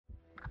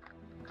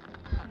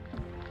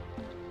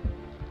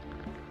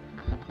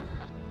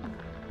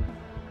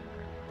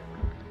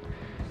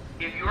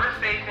If your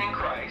faith in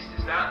Christ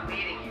is not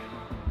leading you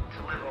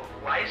to live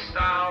a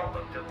lifestyle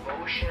of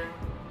devotion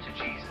to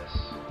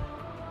Jesus,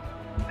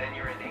 then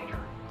you're in danger.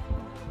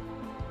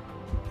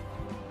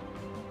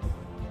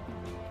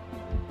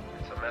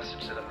 It's a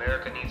message that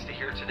America needs to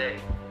hear today.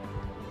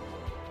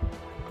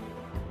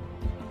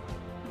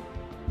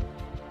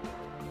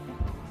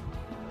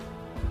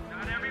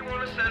 Not everyone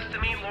who says to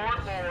me,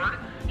 Lord, Lord,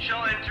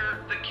 shall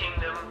enter the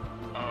kingdom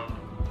of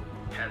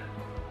heaven.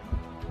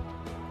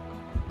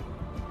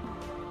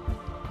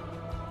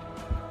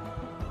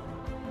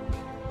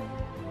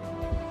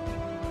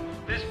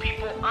 This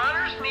people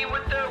honors me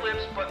with their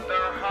lips, but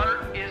their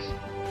heart is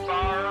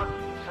far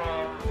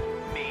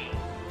from me.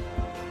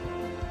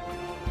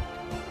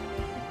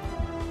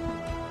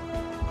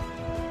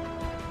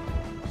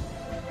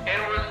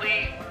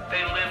 Inwardly,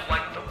 they live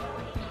like the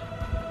world,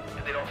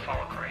 and they don't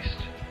follow Christ.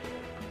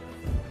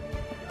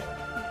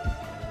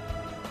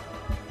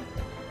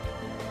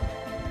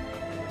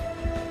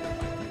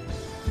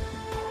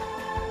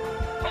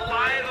 A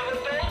life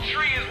of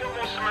adultery is what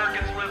most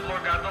Americans live,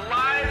 Lord God. The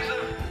lives of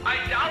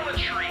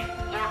idolatry,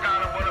 Lord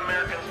God, are what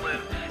Americans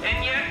live.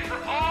 And yet, for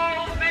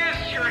all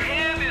this, your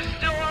hand is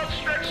still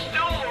outstretched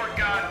still, Lord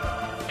God.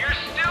 You're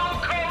still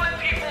calling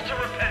people to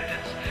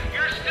repentance.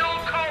 You're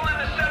still calling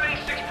the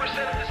 76%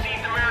 of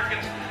deceived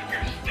Americans.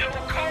 You're still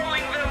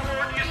calling them,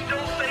 Lord. You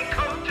still say,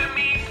 come to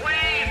me,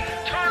 please.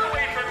 Turn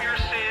away from your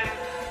sin,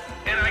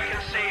 and I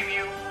can save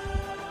you.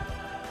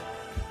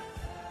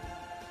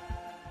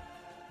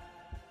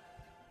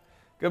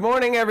 Good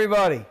morning,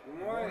 everybody. Good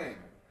morning.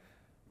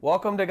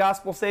 Welcome to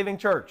Gospel Saving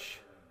Church.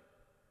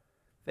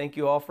 Thank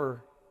you all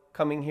for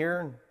coming here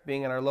and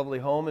being in our lovely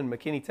home in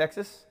McKinney,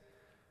 Texas,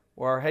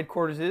 where our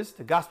headquarters is,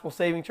 to Gospel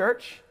Saving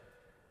Church.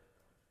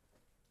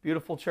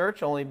 Beautiful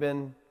church, only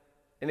been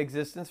in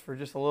existence for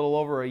just a little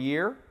over a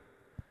year.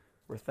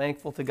 We're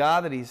thankful to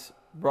God that He's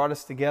brought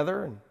us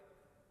together and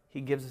He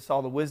gives us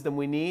all the wisdom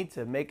we need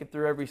to make it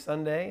through every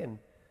Sunday, and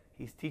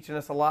He's teaching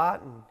us a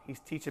lot, and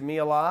He's teaching me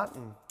a lot,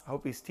 and I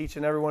hope He's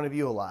teaching every one of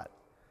you a lot.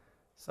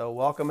 So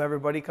welcome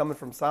everybody coming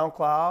from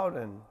SoundCloud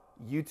and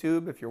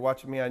YouTube. If you're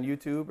watching me on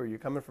YouTube or you're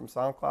coming from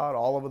SoundCloud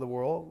all over the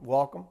world,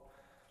 welcome.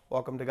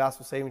 Welcome to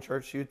Gospel Saving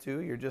Church, you too.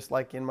 You're just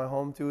like in my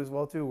home too as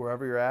well too.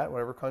 Wherever you're at,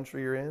 whatever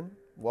country you're in,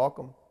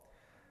 welcome.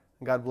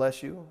 And God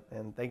bless you,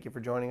 and thank you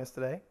for joining us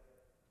today.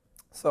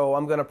 So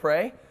I'm going to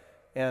pray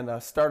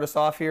and start us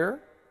off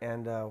here,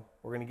 and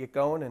we're going to get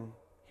going and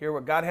hear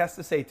what God has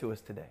to say to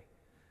us today.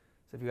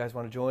 So if you guys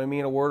want to join me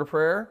in a word of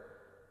prayer,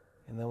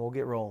 and then we'll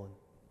get rolling.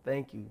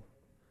 Thank you,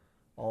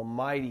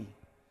 Almighty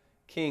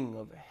King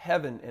of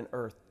heaven and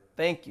earth.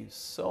 Thank you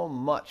so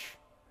much,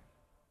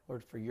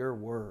 Lord, for your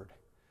word.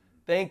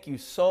 Thank you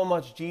so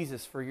much,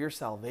 Jesus, for your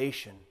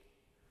salvation.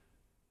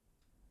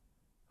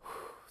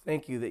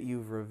 Thank you that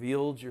you've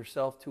revealed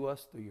yourself to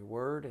us through your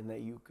word, and that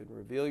you can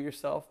reveal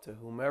yourself to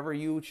whomever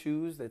you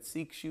choose that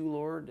seeks you,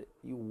 Lord.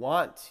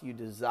 You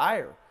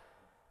desire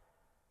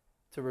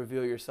to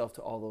reveal yourself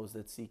to all those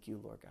that seek you,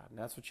 Lord God. And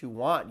that's what you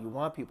want. You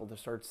want people to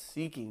start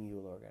seeking you,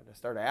 Lord God, to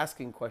start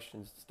asking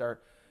questions, to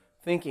start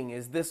thinking,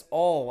 is this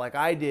all like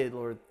I did,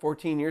 Lord,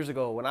 14 years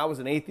ago when I was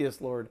an atheist,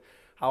 Lord,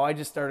 how I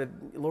just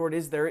started, Lord,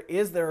 is there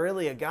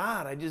really a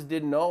God? I just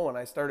didn't know, and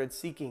I started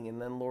seeking,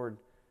 and then, Lord,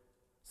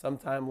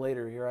 sometime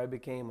later, here I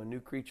became a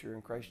new creature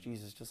in Christ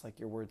Jesus, just like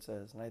your word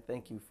says. And I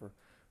thank you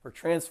for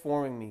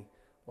transforming me,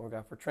 Lord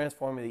God, for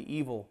transforming the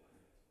evil,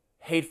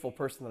 hateful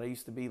person that I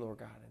used to be, Lord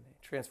God, and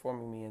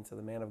transforming me into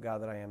the man of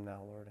God that I am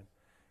now, Lord. And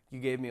you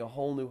gave me a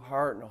whole new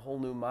heart and a whole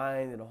new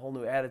mind and a whole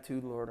new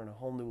attitude, Lord, and a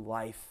whole new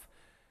life.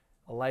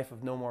 A life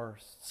of no more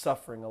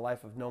suffering, a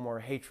life of no more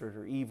hatred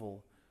or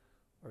evil.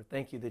 Lord,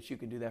 thank you that you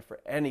can do that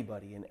for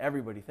anybody and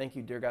everybody. Thank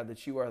you, dear God,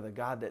 that you are the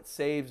God that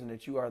saves and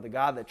that you are the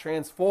God that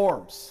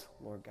transforms.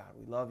 Lord God,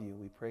 we love you.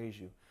 We praise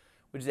you.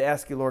 We just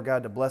ask you, Lord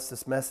God, to bless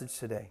this message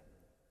today.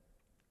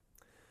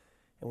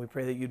 And we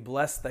pray that you'd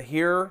bless the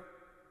hearer,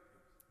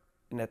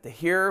 and that the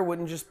hearer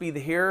wouldn't just be the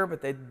hearer,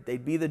 but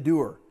they'd be the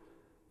doer.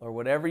 Lord,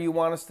 whatever you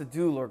want us to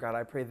do, Lord God,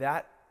 I pray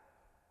that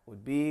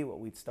would be what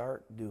we'd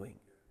start doing.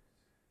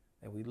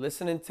 And we'd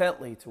listen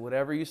intently to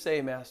whatever you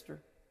say,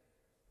 Master,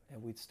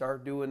 and we'd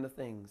start doing the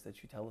things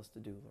that you tell us to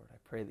do, Lord. I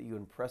pray that you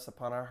impress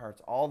upon our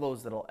hearts all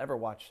those that will ever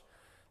watch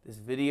this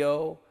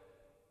video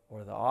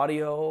or the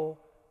audio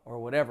or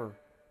whatever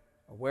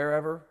or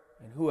wherever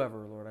and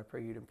whoever, Lord. I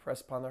pray you'd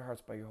impress upon their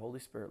hearts by your Holy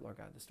Spirit, Lord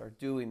God, to start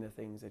doing the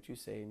things that you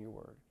say in your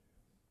word.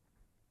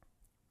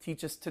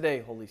 Teach us today,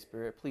 Holy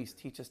Spirit. Please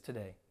teach us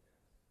today.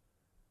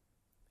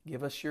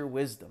 Give us your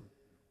wisdom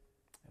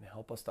and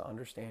help us to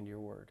understand your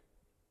word.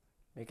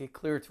 Make it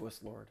clear to us,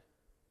 Lord.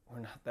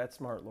 We're not that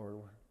smart, Lord,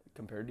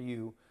 compared to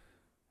you.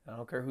 I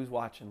don't care who's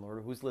watching, Lord,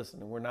 or who's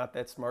listening. We're not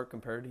that smart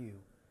compared to you.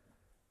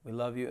 We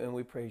love you and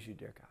we praise you,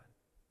 dear God.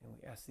 And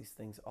we ask these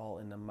things all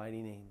in the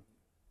mighty name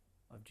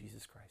of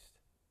Jesus Christ.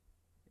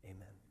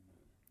 Amen.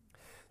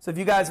 So if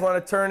you guys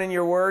want to turn in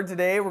your word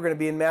today, we're going to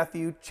be in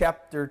Matthew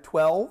chapter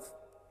 12.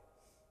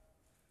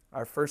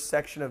 Our first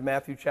section of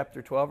Matthew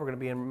chapter 12, we're going to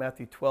be in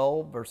Matthew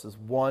 12, verses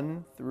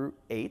 1 through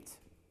 8.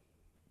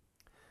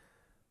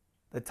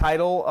 The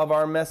title of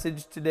our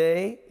message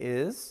today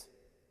is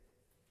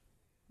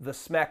The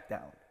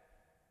Smackdown.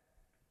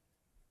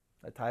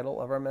 The title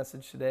of our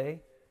message today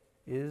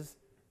is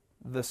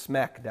The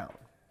Smackdown.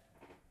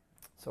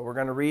 So we're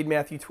going to read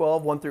Matthew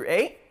 12, 1 through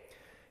 8,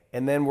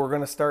 and then we're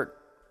going to start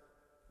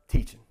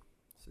teaching.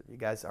 So if you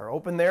guys are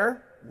open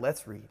there,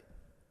 let's read.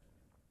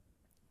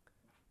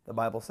 The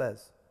Bible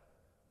says,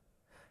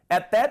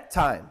 "At that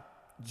time,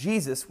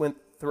 Jesus went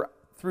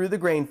through the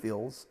grain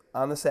fields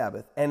on the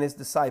Sabbath, and his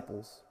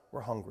disciples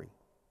were hungry,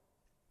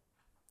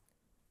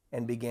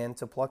 and began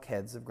to pluck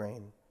heads of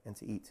grain and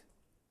to eat.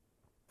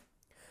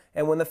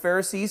 And when the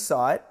Pharisees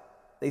saw it,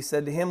 they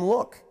said to him,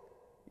 'Look,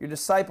 your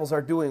disciples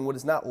are doing what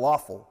is not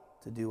lawful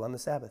to do on the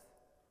Sabbath.'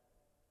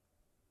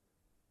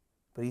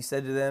 But he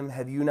said to them,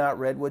 'Have you not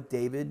read what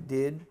David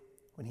did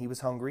when he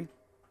was hungry,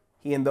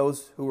 he and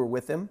those who were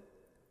with him?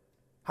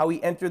 How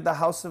he entered the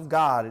house of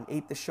God and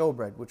ate the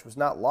showbread, which was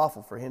not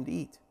lawful for him to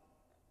eat,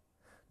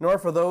 nor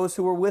for those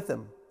who were with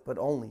him, but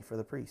only for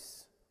the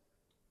priests.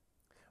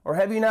 Or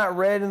have you not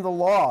read in the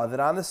law that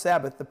on the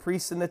Sabbath the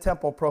priests in the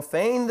temple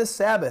profane the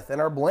Sabbath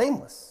and are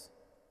blameless?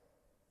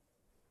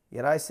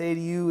 Yet I say to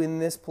you, in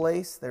this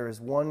place there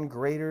is one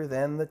greater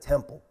than the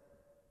temple.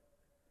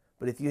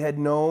 But if you had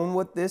known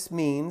what this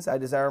means, I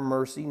desire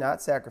mercy,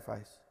 not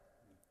sacrifice,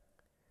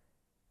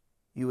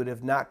 you would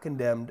have not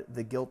condemned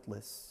the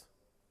guiltless.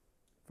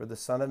 For the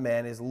Son of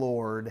Man is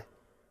Lord,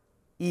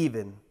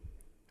 even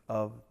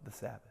of the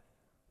Sabbath."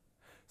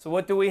 So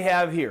what do we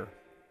have here?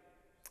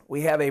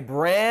 We have a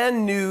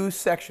brand new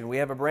section. We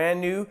have a brand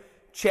new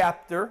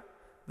chapter.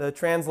 The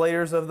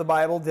translators of the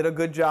Bible did a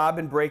good job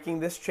in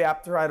breaking this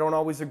chapter. I don't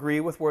always agree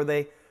with where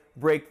they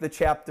break the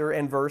chapter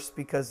and verse,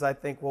 because I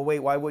think, well, wait,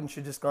 why wouldn't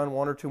you just go on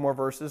one or two more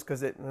verses,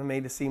 because it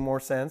made it seem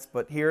more sense.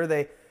 But here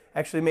they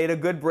actually made a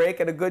good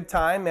break at a good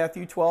time.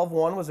 Matthew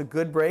 12:1 was a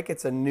good break.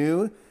 It's a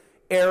new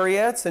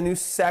area, it's a new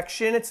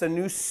section, it's a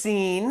new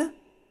scene.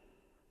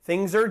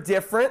 Things are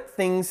different,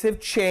 things have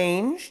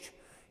changed.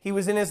 He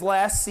was in his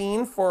last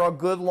scene for a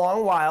good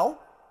long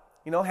while,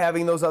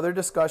 having those other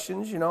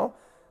discussions,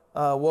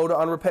 woe to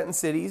unrepentant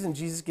cities, and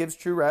Jesus gives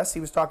true rest. He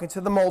was talking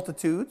to the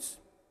multitudes.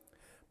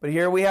 But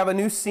here we have a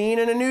new scene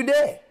and a new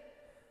day.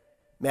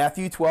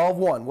 Matthew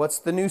 12:1. What's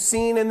the new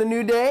scene and the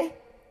new day?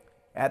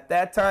 At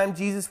that time,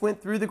 Jesus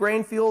went through the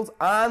grain fields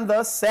on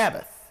the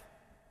Sabbath.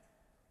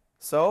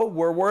 So,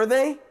 where were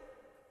they?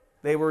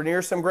 They were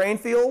near some grain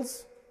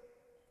fields.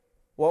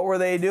 What were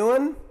they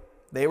doing?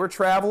 They were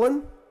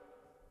traveling,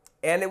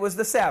 and it was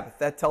the Sabbath.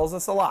 That tells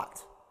us a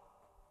lot.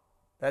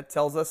 That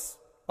tells us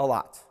a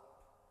lot.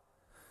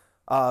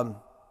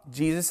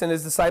 Jesus and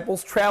his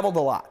disciples traveled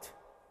a lot,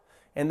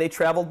 and they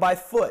traveled by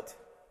foot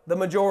the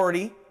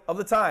majority of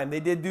the time. They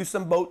did do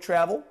some boat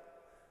travel,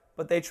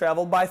 but they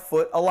traveled by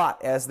foot a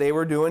lot, as they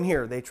were doing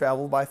here. They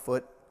traveled by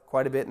foot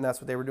quite a bit, and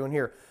that's what they were doing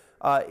here.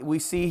 We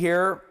see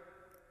here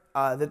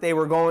that they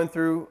were going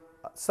through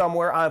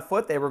somewhere on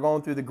foot. They were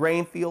going through the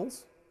grain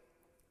fields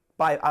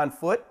on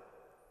foot.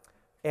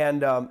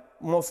 And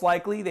most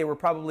likely they were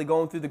probably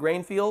going through the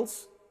grain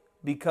fields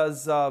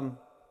because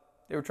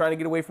they were trying to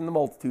get away from the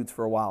multitudes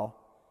for a while,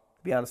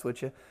 to be honest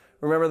with you.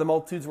 Remember, the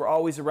multitudes were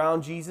always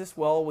around Jesus.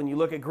 Well, when you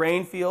look at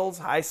grain fields,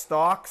 high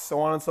stalks, so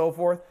on and so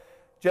forth,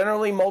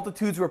 generally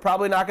multitudes were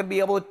probably not going to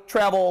be able to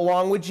travel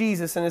along with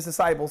Jesus and his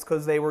disciples,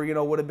 because they were,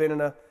 would have been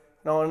in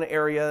an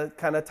area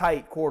kind of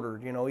tight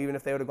quartered, even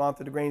if they would have gone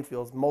through the grain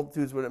fields.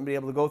 Multitudes wouldn't be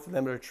able to go through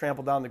them or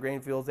trample down the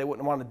grain fields. They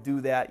wouldn't want to do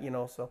that,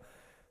 so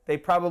they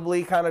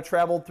probably kind of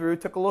traveled through,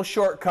 took a little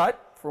shortcut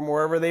from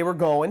wherever they were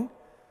going.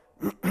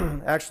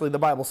 Actually, the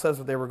Bible says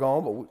that they were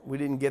going, but we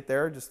didn't get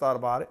there, just thought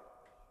about it.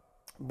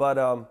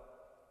 But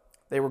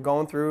they were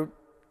going through,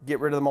 get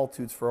rid of the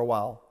multitudes for a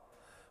while.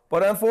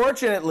 But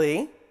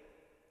unfortunately,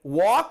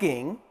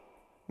 walking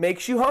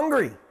makes you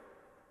hungry.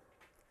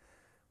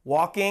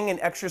 Walking and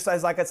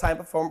exercise like a type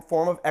of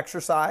form of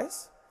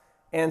exercise.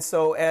 And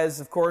so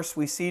as, of course,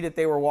 we see that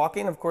they were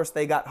walking, of course,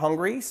 they got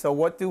hungry. So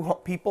what do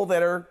people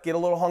that get a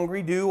little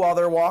hungry do while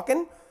they're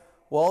walking?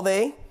 Well,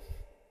 the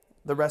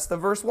rest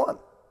of verse 1.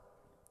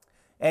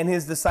 And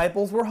his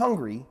disciples were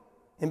hungry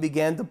and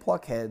began to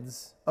pluck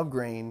heads of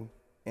grain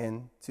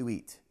and to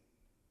eat.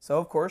 So,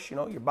 of course,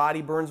 your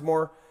body burns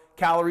more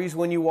calories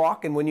when you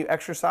walk and when you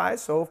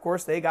exercise. So, of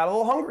course, they got a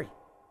little hungry.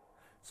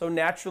 So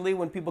naturally,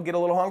 when people get a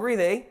little hungry,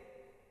 they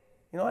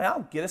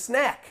get a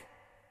snack.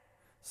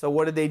 So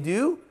what did they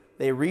do?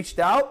 They reached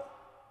out,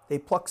 they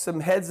plucked some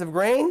heads of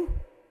grain,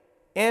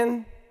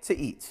 and to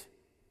eat.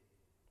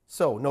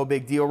 So, no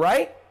big deal,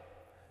 right?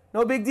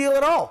 No big deal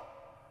at all.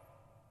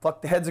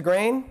 Plucked the heads of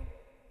grain,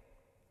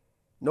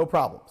 no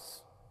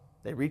problems.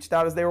 They reached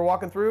out as they were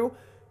walking through.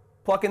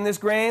 Plucking this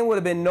grain would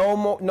have been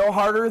no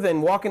harder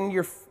than walking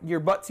your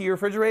butt to your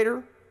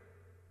refrigerator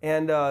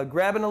and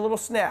grabbing a little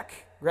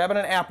snack, grabbing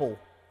an apple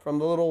from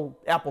the little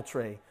apple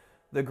tray.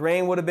 The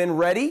grain would have been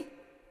ready.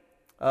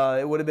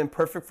 It would have been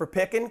perfect for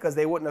picking, because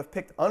they wouldn't have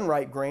picked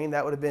unripe grain.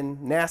 That would have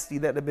been nasty.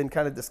 That would have been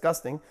kind of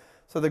disgusting.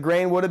 So the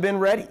grain would have been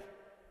ready.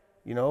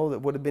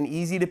 That would have been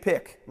easy to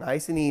pick,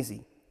 nice and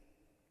easy.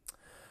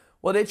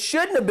 Well, it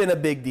shouldn't have been a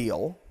big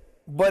deal,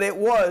 but it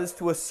was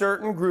to a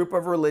certain group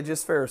of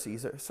religious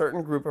Pharisees, a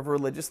certain group of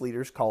religious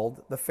leaders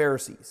called the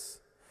Pharisees,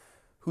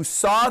 who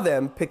saw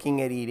them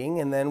picking at eating,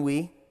 and then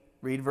we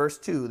read verse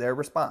 2, their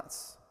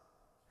response.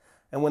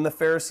 And when the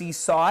Pharisees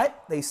saw it,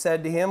 they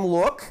said to him,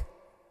 "Look,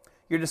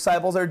 your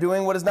disciples are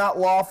doing what is not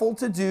lawful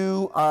to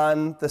do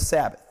on the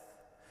Sabbath."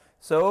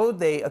 So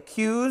they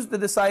accused the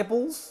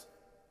disciples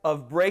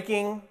of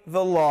breaking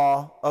the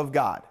law of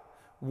God.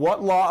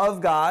 What law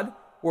of God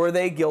were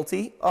they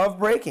guilty of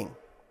breaking?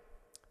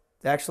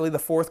 It's actually the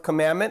fourth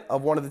commandment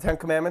of one of the 10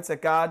 commandments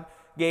that God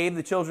gave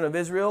the children of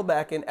Israel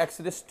back in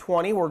Exodus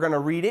 20. We're going to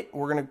read it.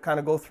 We're going to kind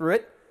of go through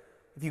it.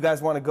 If you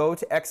guys want to go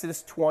to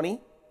Exodus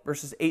 20,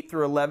 verses 8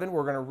 through 11,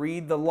 we're going to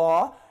read the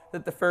law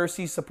that the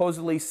Pharisees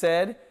supposedly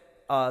said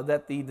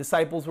that the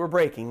disciples were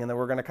breaking, and then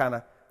we're going to kind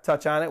of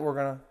touch on it. We're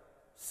going to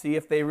see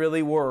if they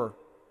really were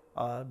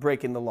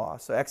breaking the law.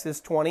 So Exodus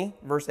 20,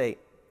 verse 8.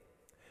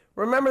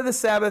 "Remember the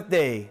Sabbath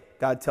day,"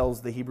 God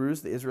tells the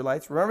Hebrews, the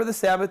Israelites, "remember the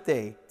Sabbath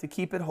day to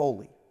keep it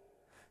holy.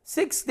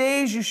 6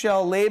 days you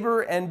shall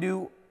labor and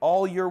do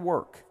all your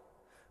work,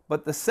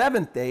 but the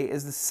seventh day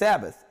is the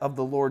Sabbath of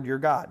the Lord your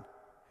God.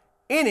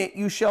 In it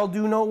you shall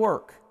do no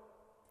work,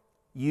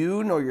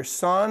 you, nor your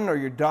son, nor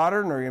your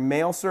daughter, nor your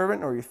male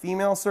servant, nor your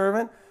female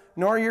servant,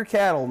 nor your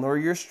cattle, nor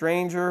your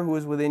stranger who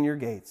is within your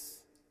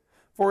gates.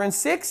 For in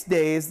 6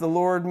 days the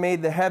Lord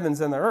made the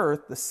heavens and the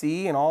earth, the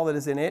sea, and all that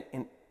is in it,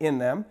 and in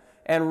them,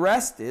 and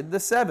rested the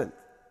seventh.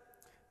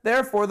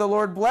 Therefore the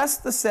Lord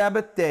blessed the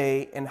Sabbath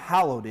day and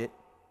hallowed it,"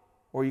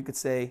 or you could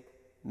say,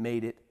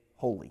 made it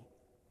holy.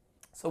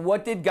 So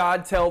what did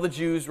God tell the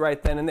Jews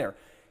right then and there?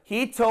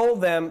 He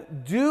told them,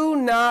 do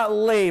not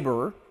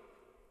labor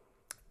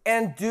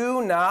and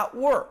do not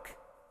work.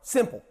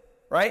 Simple,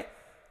 right?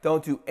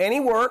 Don't do any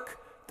work,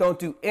 don't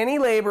do any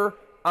labor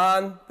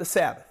on the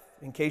Sabbath.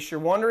 In case you're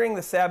wondering,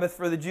 the Sabbath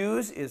for the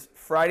Jews is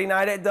Friday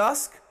night at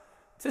dusk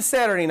to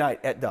Saturday night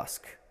at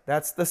dusk.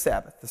 That's the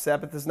Sabbath. The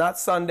Sabbath is not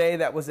Sunday.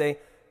 That was a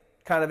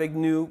kind of a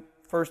new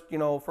first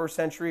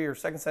century or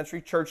second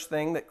century church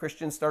thing that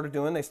Christians started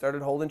doing. They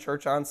started holding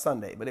church on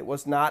Sunday, but it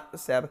was not the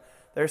Sabbath.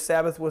 Their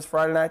Sabbath was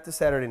Friday night to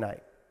Saturday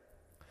night.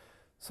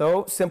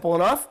 So, simple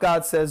enough.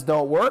 God says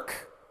don't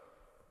work.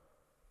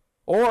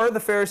 Or the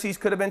Pharisees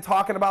could have been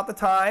talking about the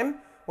time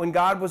when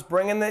God was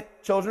bringing the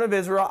children of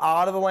Israel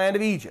out of the land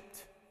of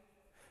Egypt.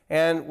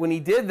 And when he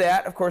did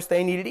that, of course,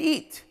 they needed to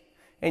eat.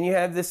 And you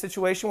have this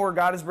situation where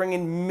God is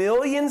bringing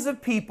millions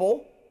of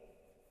people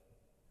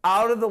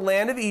out of the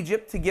land of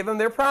Egypt to give them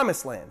their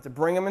promised land, to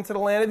bring them into the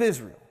land of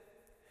Israel.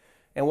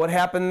 And what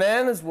happened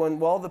then is when,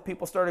 the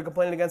people started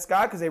complaining against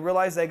God because they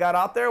realized they got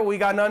out there, we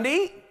got none to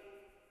eat.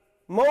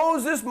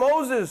 Moses,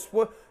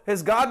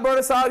 has God brought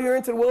us out here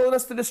into the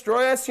wilderness to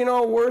destroy us?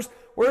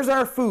 Where's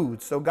our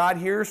food? So God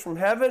hears from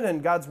heaven,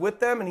 and God's with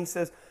them, and he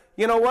says,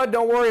 you know what,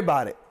 don't worry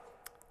about it.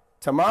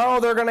 Tomorrow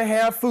they're going to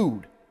have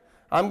food.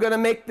 I'm going to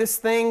make this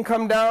thing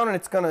come down, and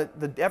it's going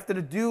to, after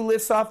the dew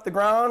lifts off the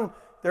ground,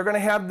 they're going to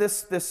have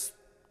this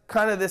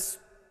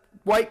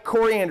white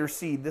coriander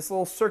seed, this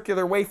little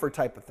circular wafer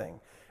type of thing.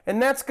 And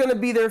that's going to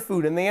be their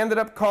food. And they ended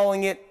up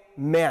calling it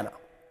manna.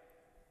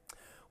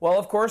 Well,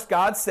 of course,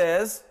 God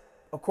says,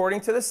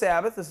 according to the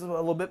Sabbath, this is a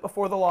little bit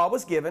before the law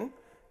was given,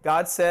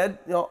 God said,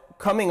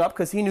 coming up,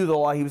 because he knew the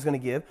law he was going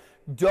to give,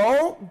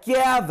 don't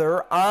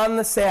gather on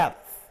the Sabbath.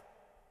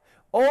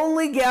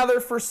 Only gather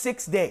for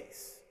 6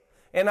 days.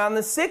 And on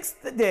the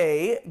sixth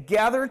day,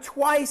 gather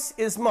twice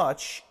as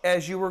much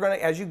as you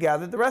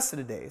gathered the rest of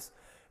the days.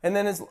 And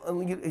then as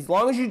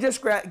long as you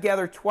just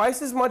gather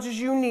twice as much as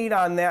you need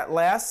on that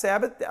last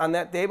Sabbath, on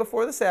that day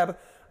before the Sabbath,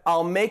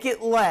 I'll make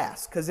it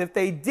last. Because if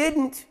they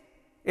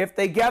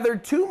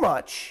gathered too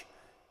much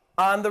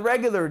on the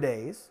regular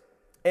days,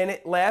 and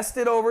it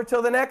lasted over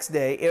till the next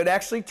day, it would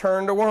actually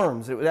turn to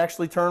worms. It would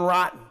actually turn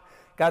rotten.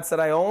 God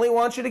said, I only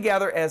want you to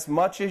gather as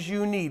much as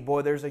you need.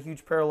 Boy, there's a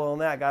huge parallel in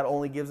that. God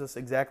only gives us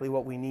exactly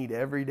what we need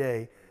every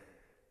day.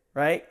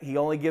 Right? He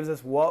only gives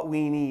us what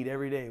we need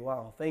every day.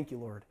 Wow, thank you,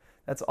 Lord.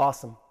 That's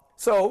awesome.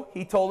 So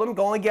he told them,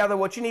 go only gather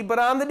what you need, but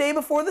on the day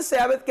before the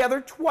Sabbath, gather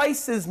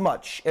twice as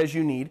much as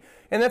you need.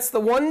 And that's the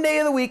one day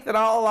of the week that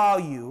I'll allow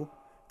you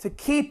to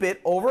keep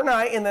it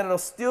overnight, and then it'll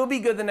still be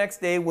good the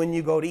next day when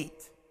you go to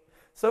eat.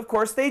 So, of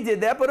course, they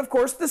did that, but of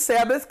course the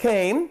Sabbath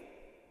came,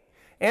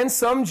 and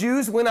some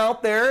Jews went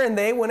out there and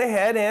they went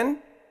ahead and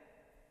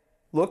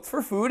looked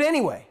for food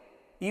anyway,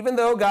 even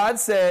though God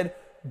said,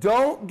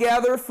 don't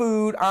gather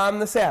food on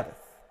the Sabbath.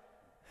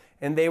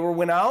 And they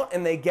went out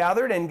and they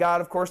gathered, and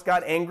God, of course,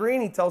 got angry,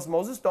 and he tells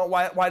Moses,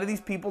 why do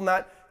these people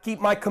not keep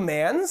my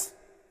commands?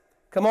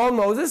 Come on,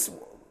 Moses,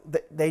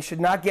 they should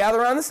not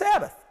gather on the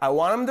Sabbath. I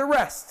want them to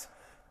rest.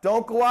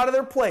 Don't go out of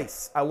their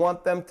place. I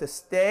want them to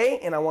stay,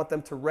 and I want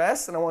them to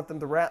rest, and I want them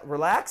to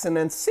relax, and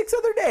then 6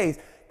 other days,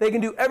 they can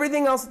do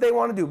everything else that they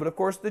want to do. But, of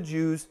course, the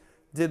Jews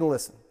didn't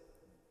listen.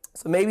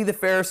 So maybe the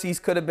Pharisees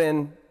could have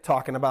been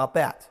talking about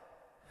that.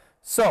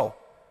 So,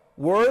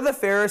 were the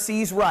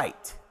Pharisees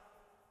right?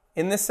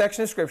 In this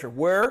section of Scripture,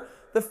 were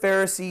the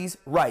Pharisees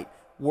right?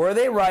 Were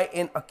they right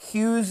in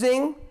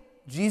accusing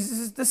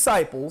Jesus'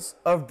 disciples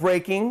of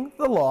breaking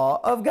the law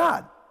of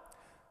God.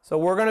 So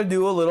we're going to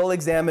do a little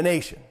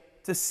examination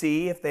to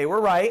see if they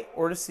were right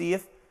or to see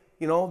if,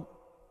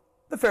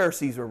 the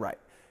Pharisees were right.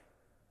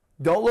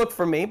 Don't look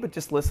for me, but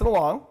just listen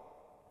along.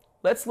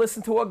 Let's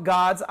listen to what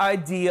God's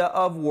idea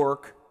of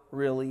work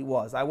really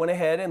was. I went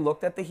ahead and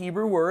looked at the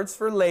Hebrew words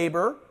for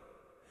labor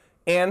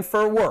and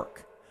for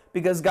work,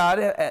 because God,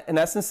 in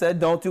essence, said,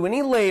 don't do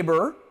any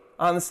labor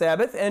on the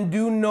Sabbath and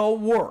do no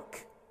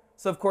work.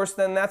 So, of course,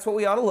 then that's what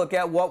we ought to look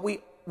at,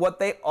 what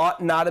they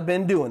ought not have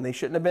been doing. They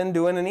shouldn't have been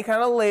doing any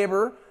kind of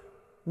labor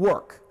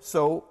work.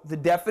 So the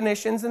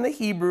definitions in the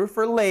Hebrew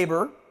for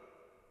labor,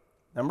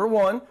 number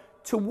one,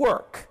 to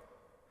work,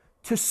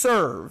 to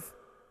serve,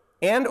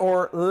 and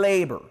or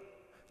labor.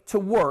 To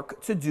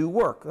work, to do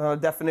work. The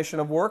definition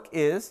of work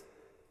is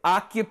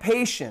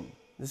occupation.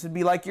 This would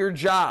be like your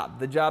job,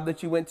 the job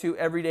that you went to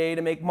every day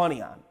to make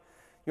money on.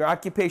 Your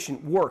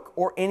occupation, work,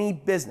 or any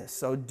business.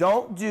 So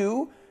don't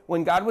do,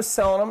 when God was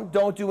telling them,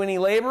 don't do any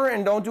labor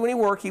and don't do any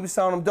work, he was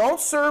telling them, don't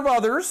serve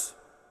others,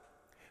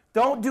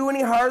 don't do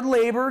any hard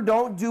labor,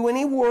 don't do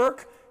any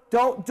work,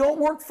 don't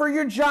work for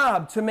your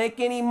job to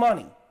make any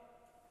money.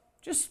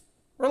 Just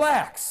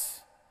relax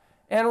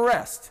and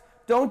rest.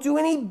 Don't do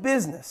any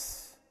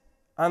business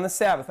on the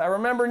Sabbath. I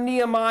remember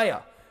Nehemiah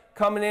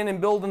coming in and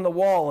building the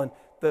wall, and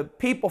the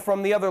people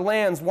from the other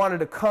lands wanted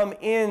to come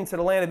into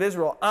the land of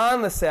Israel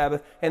on the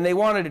Sabbath, and they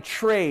wanted to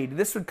trade.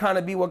 This would kind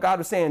of be what God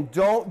was saying.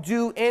 Don't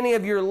do any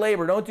of your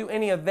labor. Don't do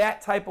any of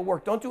that type of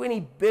work. Don't do any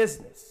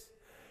business.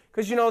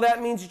 Because,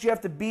 that means that you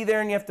have to be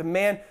there and you have to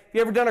man. Have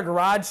you ever done a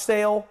garage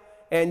sale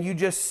and you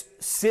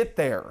just sit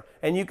there?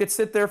 And you could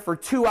sit there for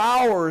 2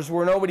 hours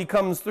where nobody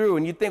comes through,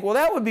 and you think, well,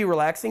 that would be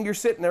relaxing. You're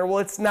sitting there. Well,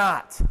 it's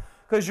not.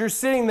 Because you're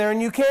sitting there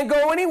and you can't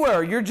go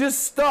anywhere. You're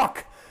just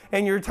stuck.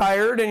 And you're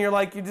tired, and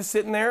you're just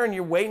sitting there, and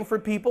you're waiting for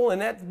people,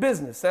 and that's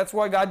business. That's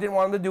why God didn't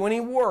want them to do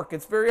any work.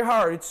 It's very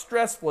hard. It's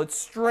stressful. It's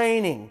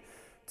straining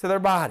to their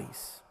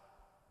bodies.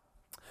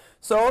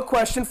 So a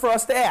question for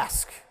us to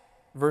ask,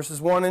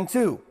 verses 1 and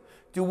 2.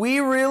 Do we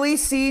really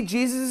see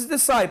Jesus'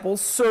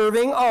 disciples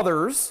serving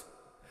others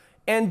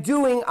and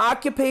doing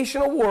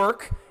occupational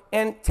work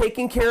and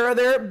taking care of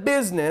their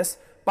business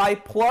by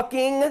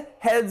plucking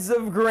heads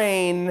of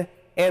grain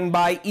and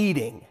by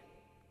eating?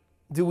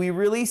 Do we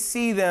really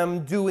see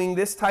them doing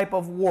this type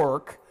of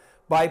work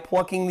by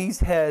plucking these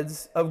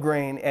heads of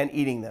grain and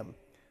eating them?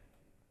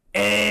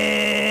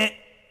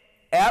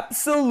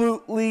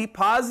 Absolutely,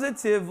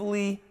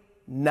 positively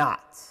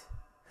not.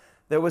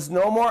 There was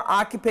no more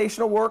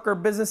occupational work or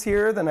business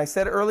here than I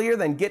said earlier,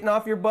 than getting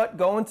off your butt,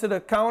 going to the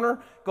counter,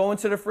 going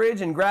to the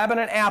fridge, and grabbing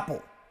an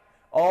apple.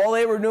 All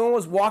they were doing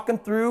was walking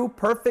through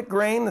perfect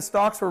grain. The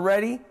stalks were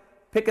ready.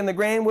 Picking the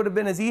grain would have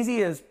been as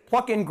easy as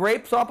plucking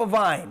grapes off a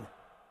vine.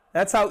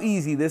 That's how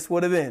easy this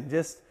would have been.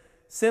 Just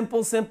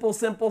simple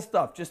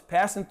stuff. Just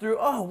passing through.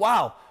 Oh,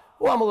 wow.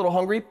 Oh, I'm a little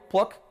hungry.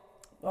 Pluck.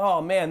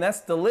 Oh, man, that's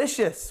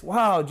delicious.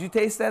 Wow, did you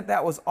taste that?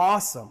 That was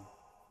awesome.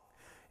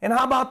 And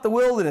how about the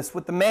wilderness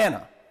with the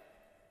manna?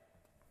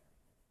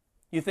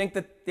 You think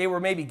that they were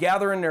maybe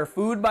gathering their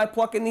food by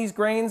plucking these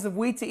grains of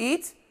wheat to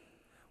eat?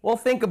 Well,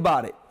 think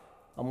about it.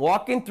 I'm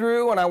walking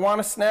through and I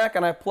want a snack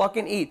and I pluck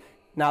and eat.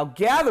 Now,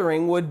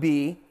 gathering would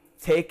be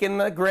taking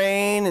the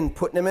grain and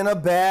putting them in a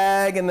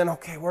bag, and then,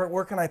 okay,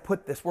 where can I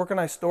put this? Where can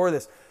I store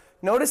this?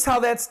 Notice how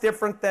that's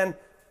different than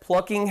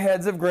plucking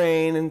heads of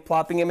grain and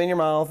plopping them in your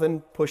mouth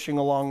and pushing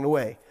along the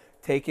way.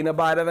 Taking a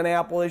bite of an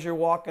apple as you're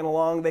walking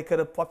along. They could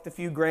have plucked a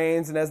few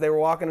grains, and as they were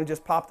walking and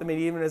just popped them in,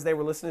 even as they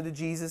were listening to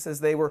Jesus, as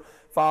they were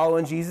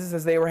following Jesus,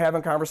 as they were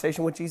having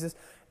conversation with Jesus.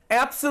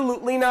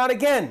 Absolutely not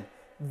again.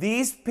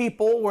 These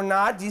people were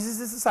not,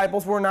 Jesus'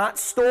 disciples were not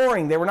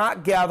storing. They were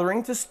not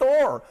gathering to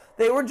store.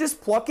 They were just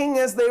plucking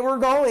as they were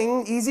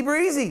going, easy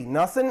breezy,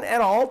 nothing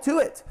at all to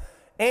it.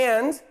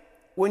 And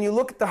when you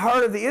look at the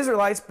heart of the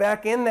Israelites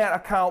back in that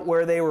account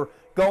where they were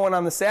going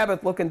on the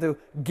Sabbath looking to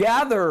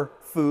gather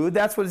food,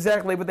 that's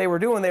exactly what they were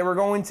doing. They were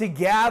going to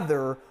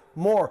gather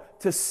more,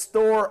 to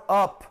store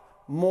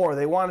up more.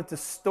 They wanted to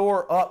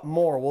store up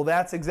more. Well,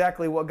 that's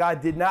exactly what God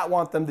did not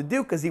want them to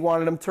do, because he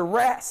wanted them to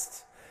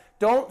rest.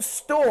 Don't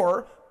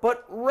store,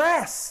 but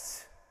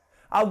rest.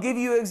 I'll give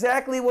you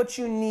exactly what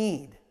you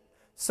need.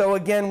 So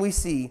again, we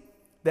see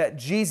that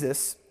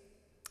Jesus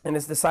and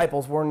his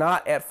disciples were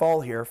not at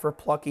fault here for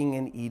plucking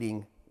and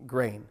eating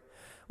grain.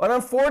 But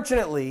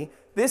unfortunately,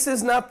 this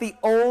is not the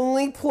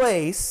only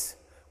place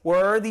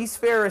where these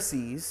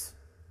Pharisees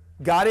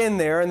got in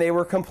there and they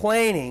were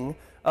complaining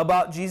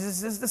about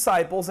Jesus'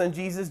 disciples and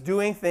Jesus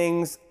doing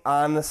things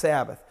on the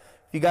Sabbath.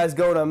 If you guys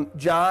go to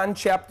John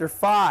chapter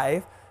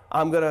 5,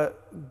 I'm going to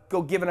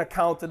go give an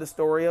account of the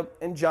story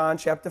in John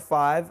chapter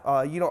 5.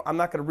 I'm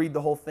not going to read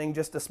the whole thing,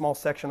 just a small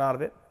section out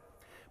of it.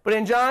 But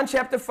in John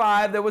chapter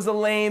 5, there was a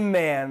lame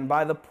man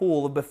by the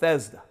pool of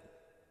Bethesda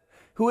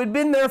who had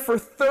been there for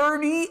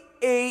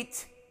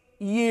 38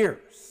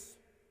 years.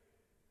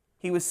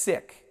 He was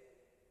sick,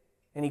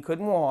 and he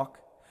couldn't walk,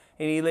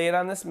 and he laid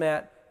on this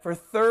mat for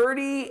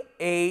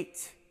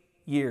 38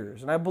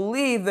 years. And I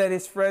believe that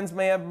his friends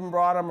may have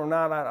brought him or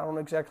not. I don't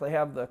exactly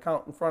have the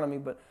account in front of me,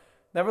 but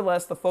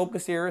nevertheless, the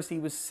focus here is he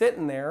was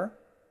sitting there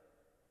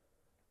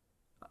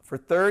for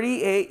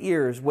 38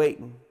 years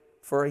waiting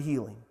for a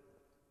healing.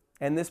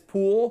 And this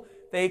pool,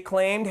 they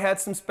claimed, had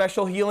some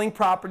special healing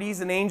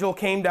properties. An angel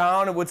came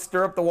down and would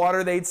stir up the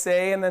water, they'd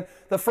say, and then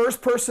the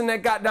first person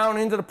that got down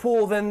into the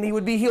pool, then he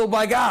would be healed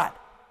by God.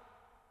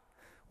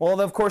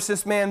 Well, of course,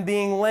 this man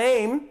being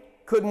lame,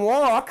 couldn't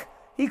walk,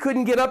 he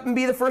couldn't get up and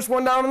be the first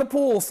one down in the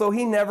pool, so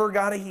he never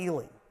got a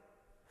healing.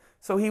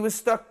 So he was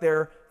stuck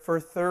there for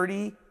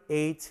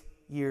 38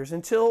 years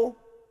until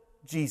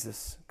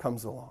Jesus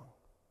comes along.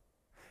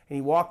 And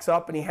he walks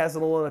up and he has a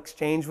little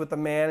exchange with the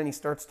man, and he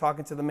starts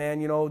talking to the man,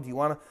 do you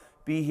want to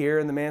be here?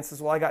 And the man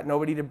says, well, I got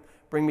nobody to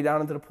bring me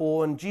down into the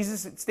pool. And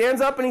Jesus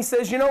stands up and he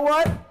says, you know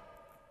what?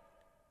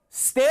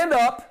 Stand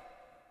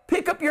up,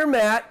 pick up your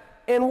mat,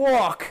 and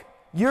walk.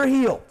 You're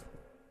healed.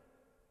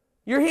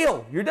 You're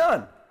healed. You're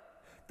done.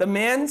 The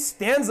man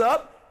stands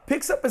up,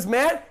 picks up his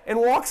mat, and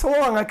walks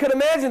along. I could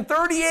imagine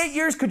 38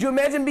 years. Could you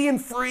imagine being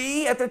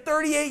free after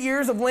 38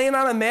 years of laying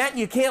on a mat and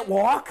you can't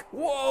walk?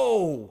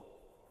 Whoa.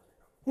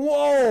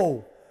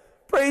 Whoa.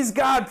 Praise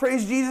God,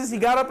 praise Jesus. He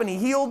got up and he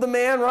healed the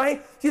man,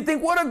 right? You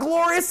think, what a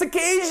glorious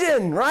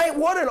occasion, right?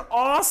 What an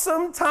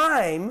awesome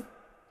time.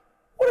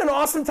 What an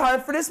awesome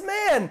time for this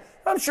man.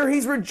 I'm sure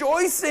he's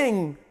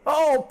rejoicing.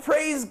 Oh,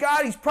 praise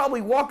God. He's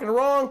probably walking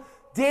around,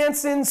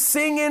 dancing,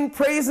 singing,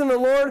 praising the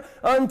Lord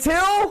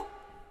until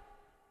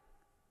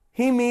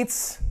he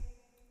meets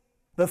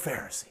the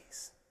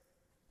Pharisees.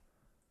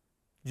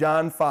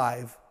 John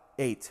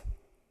 5:8.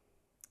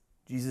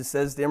 Jesus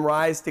says to him,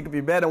 rise, take up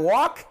your bed and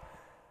walk.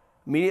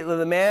 Immediately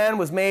the man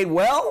was made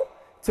well,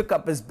 took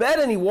up his bed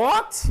and he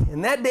walked,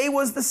 and that day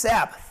was the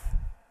Sabbath.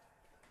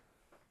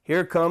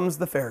 Here comes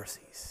the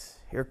Pharisees.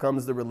 Here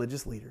comes the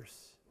religious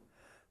leaders.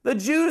 The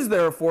Jews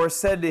therefore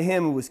said to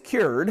him who was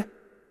cured,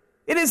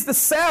 it is the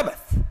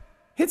Sabbath.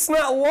 It's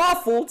not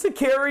lawful to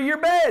carry your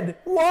bed.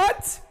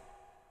 What?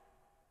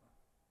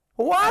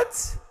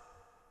 What?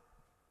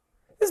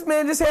 This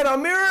man just had a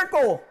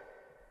miracle.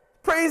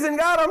 Praising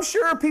God. I'm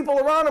sure people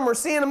around him are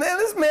seeing him. Man,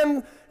 this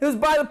man was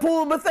by the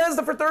pool of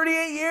Bethesda for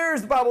 38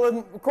 years. The Bible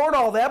doesn't record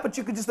all that, but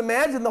you could just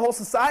imagine the whole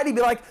society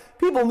be like,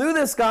 people knew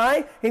this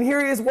guy, and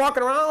here he is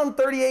walking around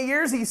 38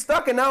 years. He's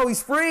stuck, and now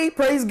he's free.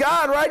 Praise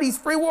God, right? He's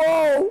free.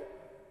 Whoa.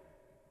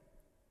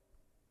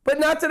 But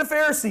not to the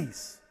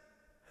Pharisees.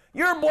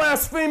 You're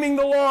blaspheming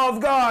the law of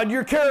God.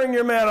 You're carrying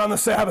your mat on the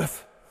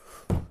Sabbath.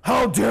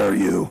 How dare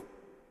you?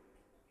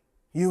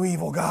 You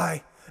evil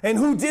guy. And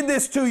who did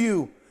this to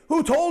you?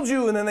 Who told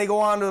you? And then they go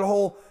on to the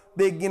whole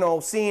big,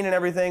 scene and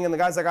everything. And the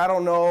guy's like, I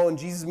don't know. And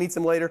Jesus meets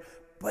him later.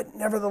 But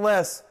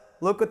nevertheless,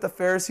 look what the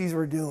Pharisees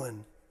were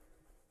doing.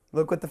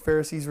 Look what the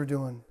Pharisees were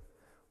doing.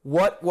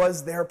 What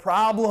was their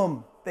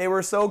problem? They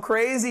were so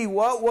crazy.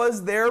 What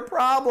was their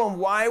problem?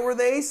 Why were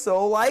they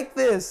so like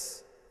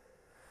this?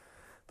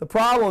 The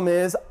problem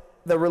is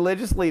the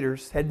religious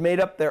leaders had made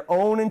up their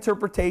own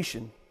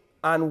interpretation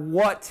on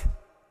what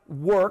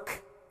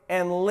work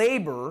and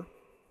labor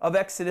of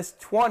Exodus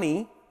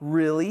 20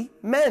 really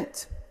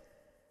meant.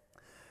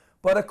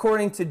 But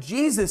according to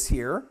Jesus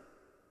here,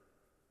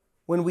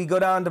 when we go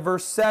down to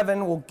verse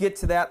 7, we'll get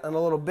to that in a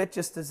little bit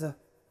just as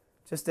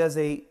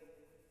a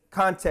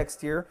context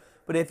here.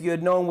 But if you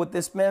had known what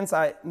this means,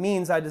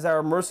 I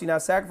desire mercy,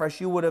 not sacrifice,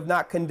 you would have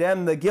not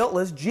condemned the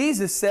guiltless.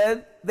 Jesus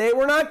said they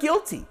were not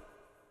guilty.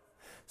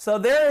 So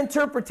their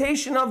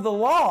interpretation of the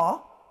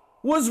law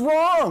was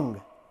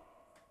wrong.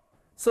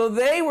 So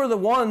they were the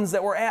ones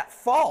that were at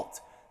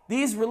fault.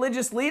 These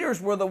religious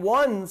leaders were the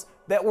ones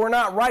that were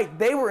not right.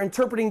 They were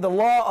interpreting the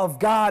law of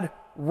God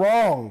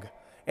wrong.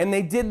 And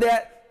they did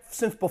that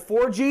since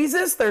before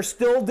Jesus. They're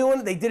still doing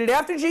it. They did it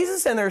after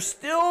Jesus, and they're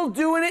still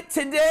doing it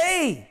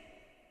today.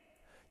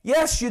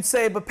 Yes, you'd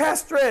say, but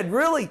Pastor Ed,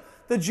 really?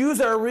 The Jews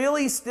are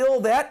really still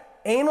that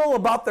anal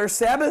about their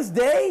Sabbath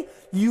day?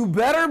 You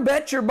better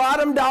bet your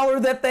bottom dollar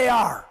that they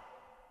are.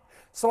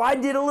 So I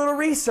did a little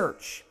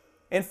research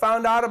and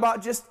found out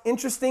about just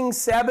interesting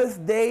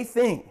Sabbath day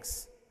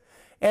things.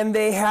 And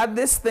they had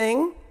this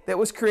thing that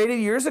was created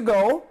years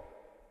ago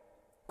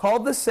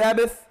called the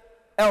Sabbath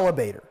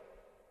elevator.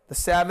 The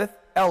Sabbath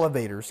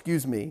elevator,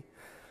 excuse me.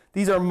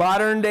 These are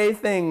modern day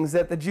things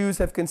that the Jews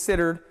have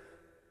considered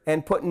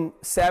and putting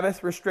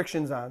Sabbath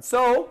restrictions on.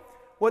 So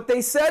what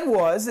they said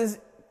is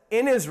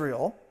in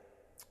Israel,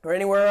 or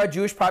anywhere a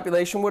Jewish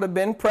population would have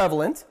been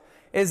prevalent,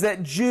 is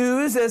that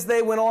Jews, as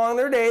they went along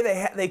their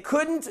day, they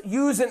couldn't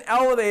use an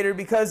elevator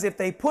because if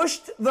they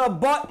pushed the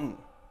button,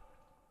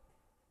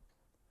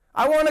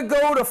 I want to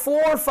go to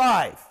 4 or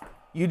 5,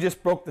 you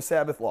just broke the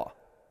Sabbath law.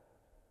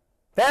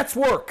 That's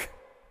work.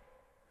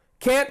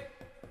 Can't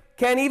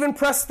even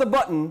press the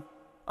button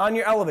on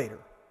your elevator.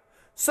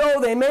 So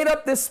they made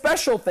up this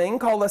special thing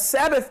called a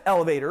Sabbath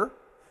elevator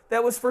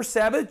that was for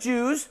Sabbath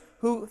Jews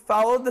who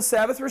followed the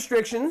Sabbath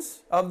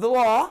restrictions of the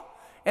law.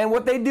 And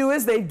what they do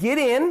is they'd get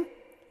in,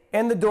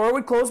 and the door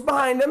would close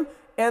behind them,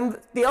 and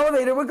the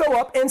elevator would go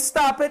up and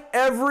stop at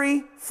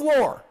every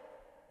floor.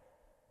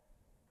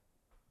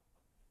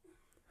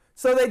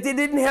 so that they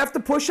didn't have to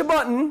push a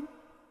button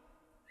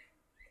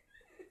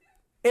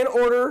in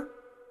order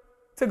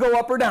to go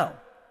up or down.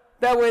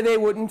 That way they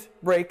wouldn't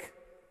break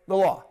the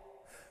law.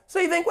 So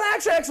you think, well,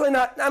 actually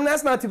not.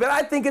 That's not too bad.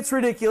 I think it's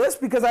ridiculous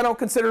because I don't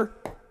consider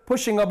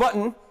pushing a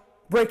button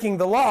breaking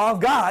the law of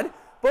God,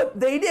 but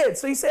they did.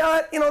 So you say,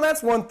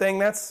 that's one thing.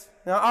 That's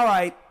all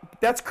right.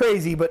 That's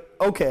crazy, but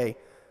okay.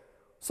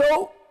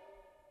 So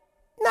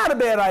not a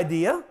bad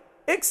idea,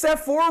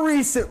 except for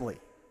recently.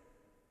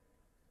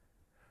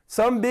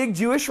 Some big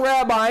Jewish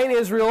rabbi in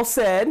Israel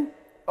said,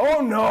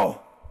 oh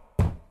no,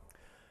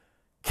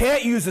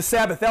 can't use a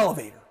Sabbath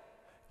elevator.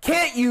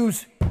 Can't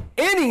use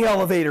any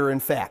elevator, in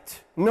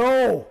fact.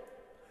 No,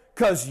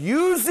 because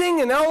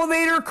using an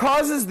elevator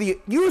causes the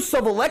use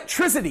of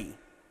electricity.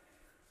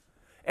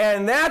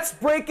 And that's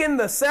breaking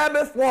the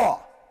Sabbath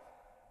law.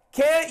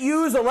 Can't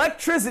use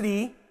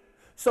electricity,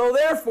 so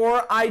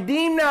therefore I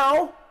deem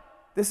now,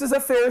 this is a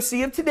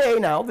Pharisee of today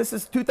now, this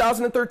is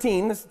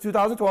 2013, this is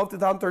 2012,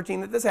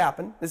 2013 that this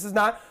happened. This is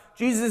not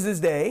Jesus'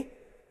 day.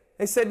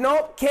 They said,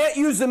 no, can't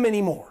use them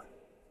anymore.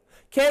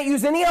 Can't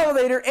use any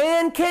elevator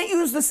and can't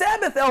use the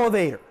Sabbath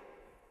elevator.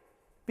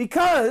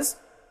 Because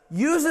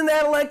using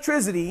that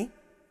electricity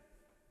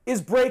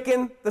is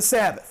breaking the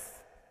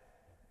Sabbath.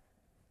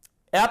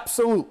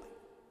 Absolutely.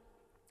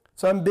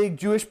 Some big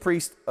Jewish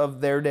priest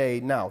of their day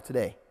now,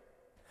 today.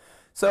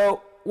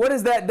 So what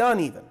has that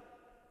done even?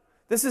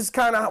 This is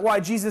kind of why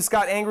Jesus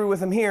got angry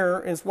with them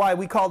here. It's why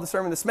we call the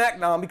sermon the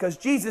smackdown, because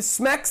Jesus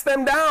smacks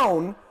them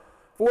down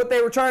for what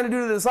they were trying to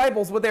do to the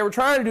disciples, what they were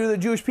trying to do to the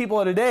Jewish people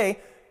of today.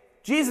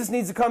 Jesus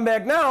needs to come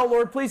back now.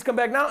 Lord, please come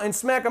back now and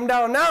smack them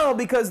down now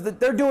because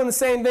they're doing the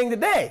same thing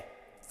today.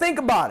 Think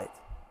about it.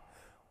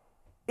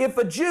 If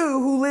a Jew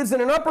who lives in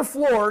an upper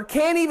floor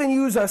can't even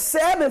use a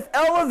Sabbath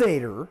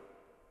elevator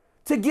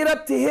to get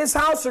up to his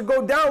house or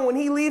go down when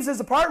he leaves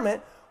his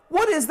apartment,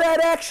 what has that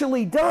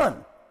actually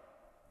done?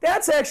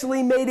 That's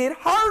actually made it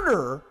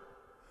harder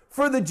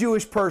for the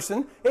Jewish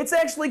person. It's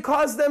actually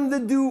caused them to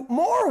do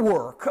more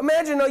work.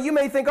 Imagine, you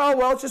may think, oh,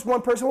 well, it's just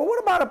one person. Well,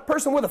 what about a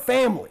person with a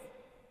family?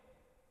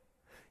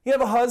 You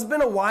have a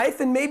husband, a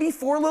wife, and maybe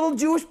 4 little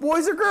Jewish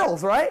boys or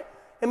girls, right?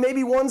 And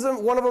maybe one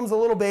of them's a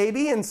little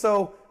baby, and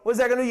so what's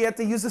that going to do? You have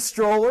to use a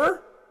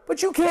stroller,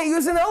 but you can't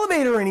use an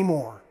elevator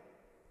anymore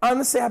on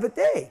the Sabbath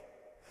day.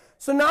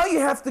 So now you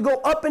have to go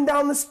up and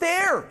down the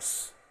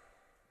stairs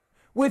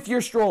with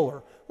your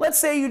stroller. Let's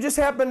say you just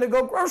happen to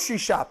go grocery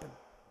shopping,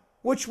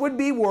 which would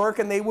be work,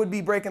 and they would be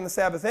breaking the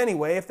Sabbath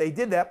anyway if they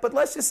did that. But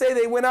let's just say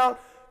they went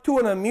out to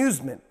an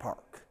amusement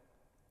park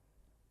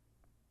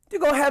to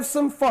go have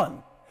some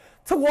fun,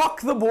 to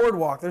walk the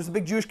boardwalk. There's a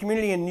big Jewish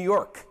community in New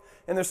York,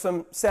 and there's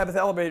some Sabbath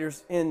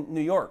elevators in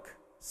New York.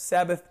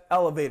 Sabbath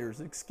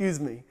elevators, excuse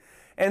me.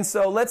 And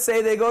so let's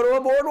say they go to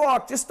a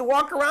boardwalk just to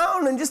walk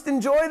around and just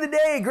enjoy the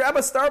day, grab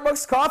a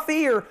Starbucks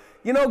coffee or,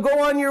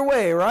 go on your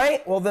way,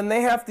 right? Well, then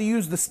they have to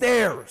use the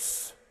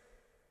stairs.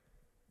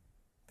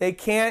 They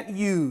can't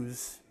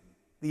use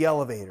the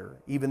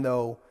elevator, even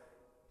though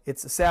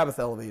it's a Sabbath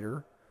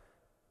elevator.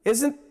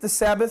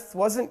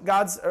 Wasn't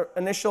God's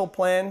initial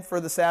plan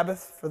for the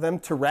Sabbath for them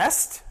to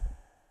rest?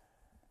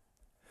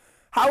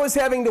 How is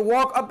having to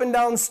walk up and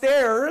down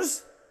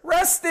stairs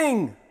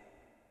resting?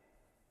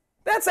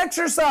 That's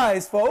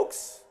exercise,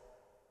 folks.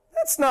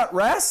 That's not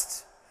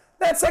rest.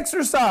 That's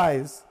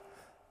exercise.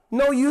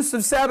 No use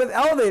of Sabbath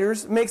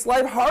elevators makes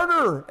life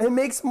harder and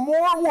makes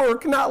more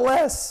work, not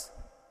less.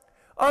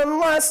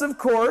 Unless, of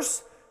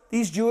course,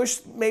 these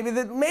Jewish, maybe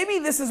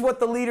this is what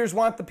the leaders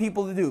want the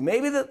people to do.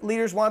 Maybe the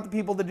leaders want the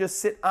people to just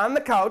sit on the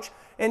couch,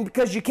 and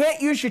because you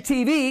can't use your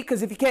TV,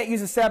 because if you can't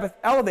use a Sabbath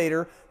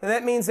elevator, then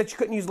that means that you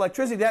couldn't use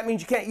electricity. That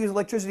means you can't use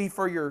electricity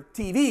for your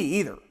TV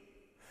either.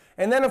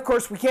 And then, of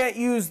course, we can't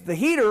use the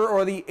heater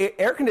or the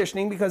air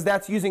conditioning because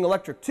that's using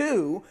electric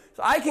too.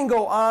 So I can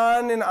go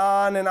on and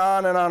on and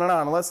on and on and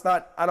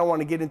on. I don't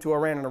want to get into a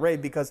rant and a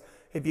rave, because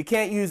if you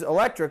can't use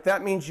electric,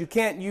 that means you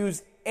can't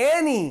use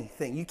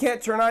anything. You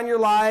can't turn on your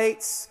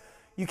lights.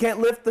 You can't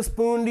lift the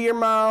spoon to your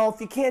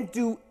mouth. You can't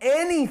do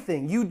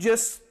anything. You're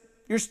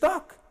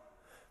stuck.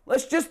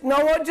 Just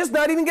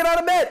not even get out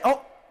of bed.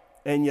 Oh,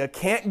 and you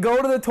can't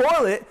go to the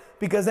toilet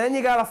because then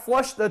you got to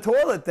flush the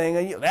toilet thing.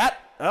 And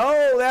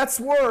that's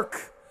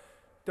work.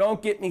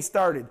 Don't get me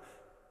started.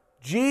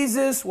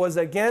 Jesus was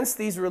against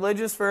these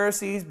religious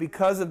Pharisees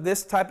because of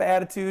this type of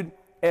attitude,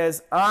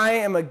 as I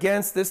am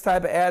against this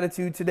type of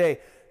attitude today.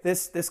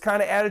 This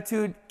kind of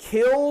attitude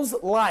kills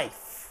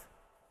life.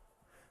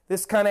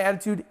 This kind of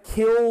attitude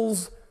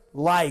kills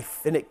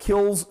life, and it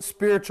kills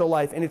spiritual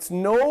life. And it's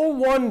no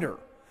wonder,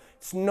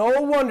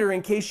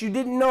 in case you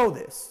didn't know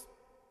this,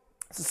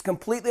 this is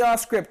completely off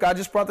script. God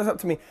just brought this up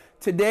to me.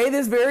 Today,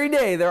 this very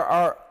day, there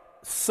are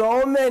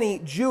so many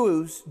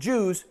Jews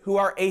who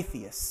are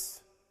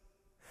atheists.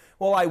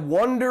 Well, I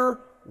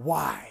wonder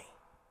why.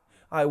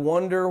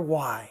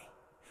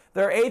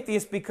 They're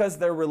atheists because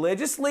their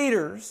religious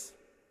leaders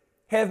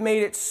have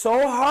made it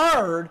so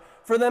hard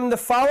for them to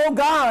follow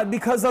God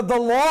because of the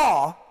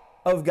law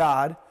of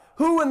God.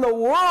 Who in the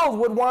world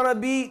would want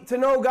to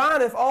know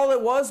God if all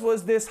it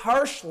was this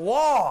harsh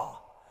law?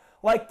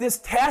 like this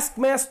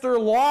taskmaster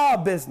law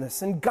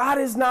business. And God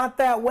is not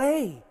that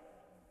way.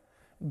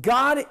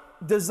 God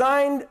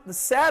designed the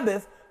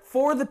Sabbath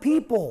for the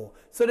people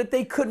so that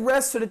they could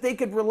rest, so that they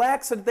could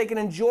relax, so that they could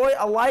enjoy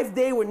a life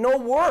day with no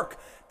work.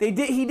 He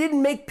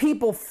didn't make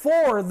people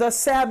for the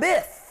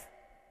Sabbath.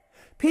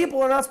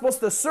 People are not supposed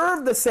to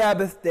serve the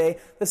Sabbath day.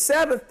 The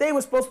Sabbath day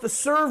was supposed to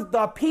serve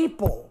the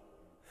people.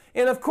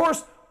 And of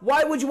course,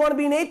 why would you want to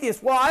be an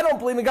atheist? Well, I don't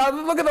believe in God.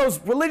 Look at those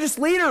religious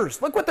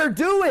leaders. Look what they're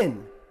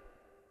doing.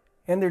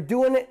 And they're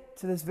doing it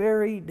to this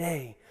very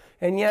day.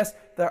 And yes,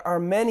 there are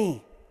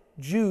many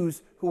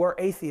Jews who are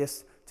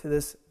atheists to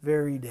this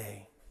very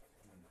day.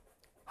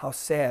 How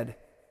sad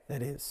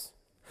that is.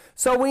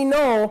 So we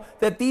know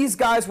that these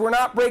guys were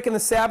not breaking the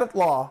Sabbath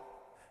law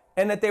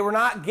and that they were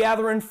not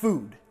gathering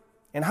food.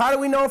 And how do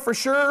we know for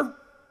sure?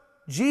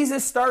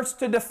 Jesus starts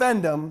to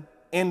defend them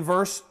in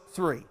verse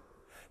 3.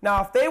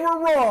 Now, if they were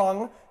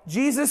wrong,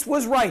 Jesus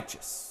was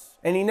righteous,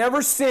 and he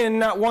never sinned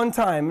not one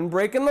time, and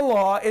breaking the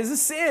law is a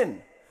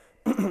sin.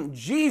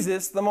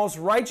 Jesus, the most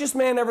righteous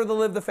man ever to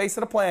live the face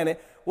of the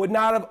planet, would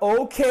not have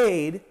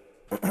okayed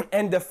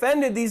and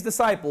defended these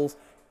disciples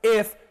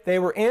if they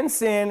were in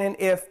sin and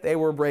if they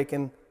were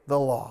breaking the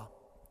law.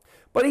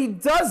 But he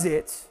does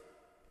it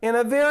in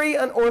a very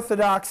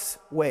unorthodox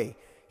way.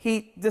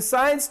 He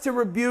decides to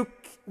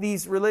rebuke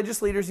these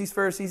religious leaders, these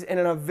Pharisees, in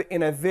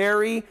a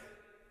very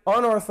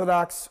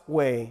unorthodox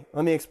way.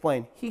 Let me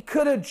explain. He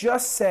could have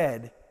just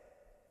said,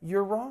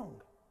 "You're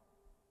wrong."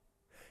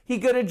 He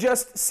could have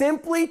just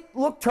simply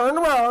turned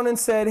around and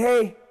said,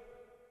 "Hey,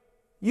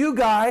 you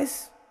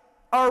guys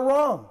are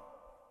wrong."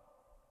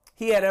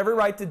 He had every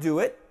right to do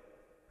it.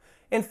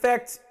 In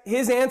fact,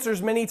 his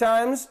answers many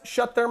times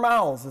shut their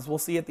mouths, as we'll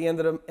see at the end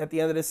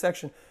of this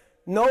section.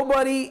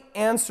 Nobody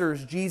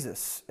answers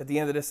Jesus at the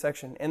end of this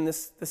section. And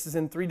this is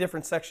in 3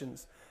 different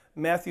sections,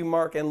 Matthew,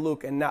 Mark, and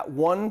Luke. And not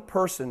one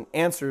person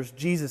answers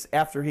Jesus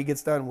after he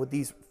gets done with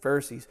these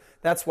Pharisees.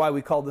 That's why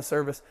we call the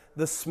service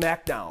the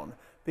Smackdown,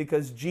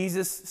 because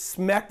Jesus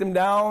smacked them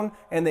down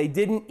and they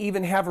didn't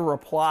even have a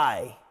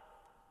reply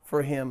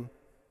for him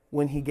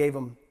when he gave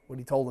them what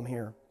he told them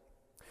here.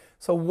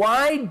 So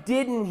why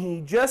didn't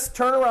he just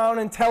turn around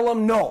and tell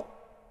them no?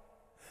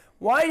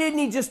 Why didn't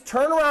he just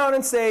turn around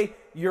and say,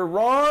 "You're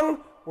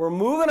wrong, we're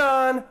moving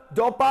on,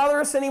 don't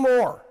bother us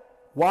anymore"?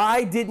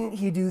 Why didn't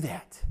he do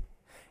that?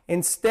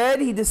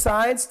 Instead, he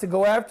decides to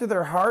go after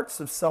their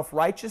hearts of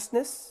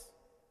self-righteousness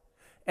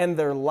and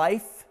their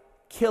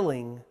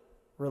life-killing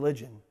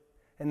religion.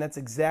 And that's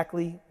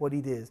exactly what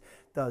he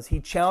does.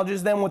 He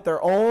challenges them with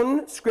their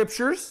own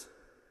scriptures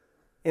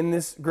in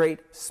this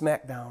great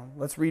smackdown.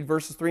 Let's read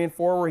verses 3 and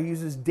 4 where he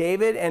uses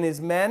David and his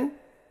men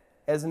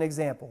as an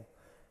example.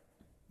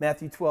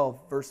 Matthew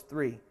 12, verse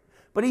 3.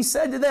 But he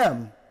said to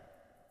them,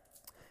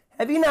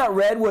 "Have you not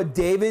read what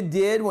David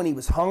did when he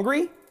was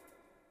hungry?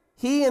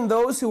 He and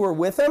those who were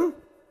with him?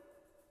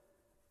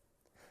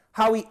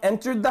 How he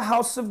entered the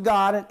house of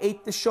God and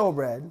ate the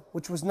showbread,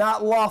 which was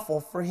not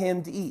lawful for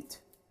him to eat,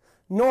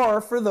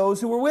 nor for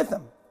those who were with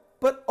him,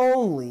 but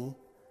only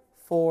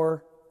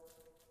for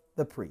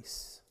the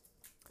priests."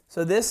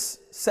 So this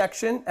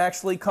section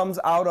actually comes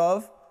out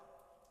of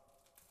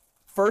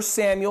 1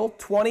 Samuel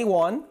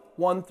 21,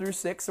 1 through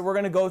 6. So we're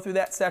going to go through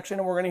that section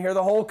and we're going to hear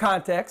the whole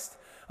context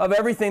of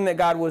everything that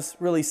God was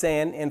really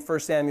saying in 1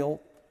 Samuel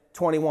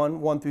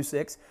 21, 1 through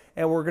 6.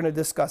 And we're going to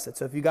discuss it.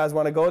 So if you guys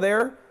want to go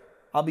there,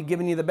 I'll be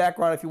giving you the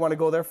background if you want to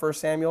go there. 1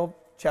 Samuel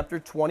chapter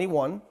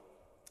 21.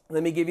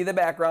 Let me give you the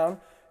background.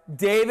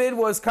 David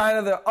was kind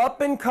of the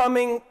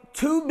up-and-coming,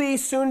 to-be,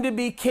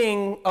 soon-to-be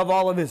king of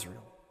all of Israel.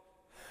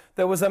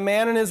 There was a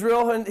man in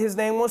Israel, and his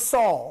name was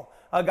Saul,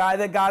 a guy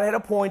that God had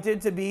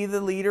appointed to be the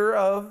leader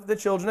of the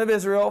children of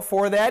Israel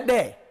for that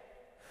day.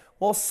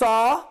 Well,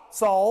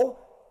 Saul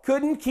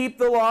couldn't keep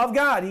the law of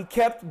God. He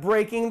kept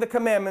breaking the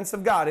commandments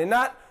of God. And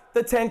not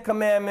the 10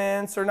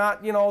 commandments or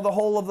not, the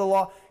whole of the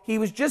law. He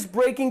was just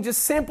breaking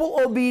just simple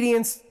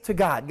obedience to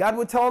God. God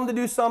would tell him to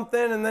do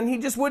something, and then he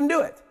just wouldn't do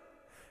it.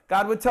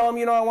 God would tell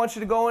him, I want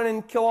you to go in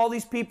and kill all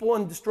these people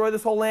and destroy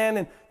this whole land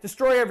and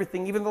destroy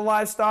everything, even the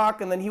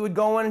livestock. And then he would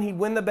go in and he'd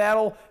win the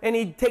battle and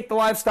he'd take the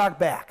livestock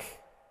back.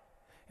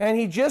 And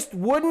he just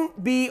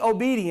wouldn't be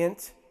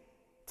obedient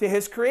to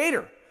his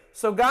creator.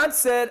 So God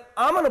said,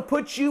 "I'm going to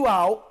put you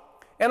out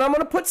and I'm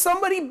going to put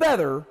somebody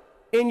better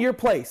in your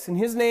place." And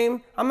his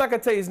name, I'm not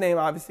going to tell you his name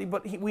obviously,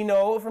 but we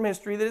know from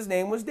history that his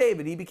name was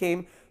David. He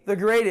became the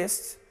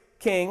greatest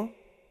king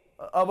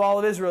of all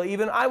of Israel.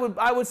 Even I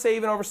would say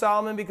even over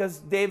Solomon, because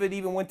David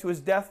even went to his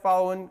death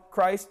following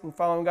Christ and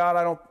following God.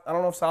 I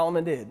don't know if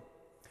Solomon did.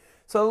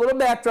 So a little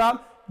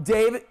backdrop,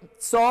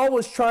 Saul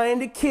was trying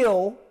to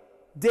kill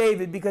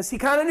David because he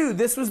kind of knew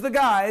this was the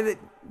guy that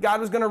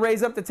God was going to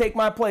raise up to take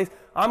my place.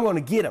 I'm going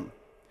to get him.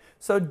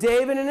 So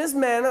David and his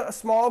men, a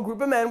small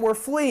group of men, were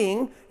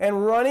fleeing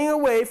and running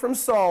away from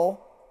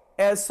Saul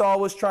as Saul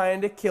was trying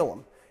to kill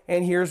him.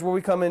 And here's where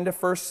we come into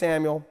 1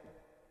 Samuel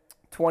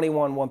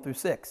 21, 1 through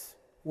 6.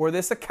 Where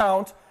this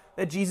account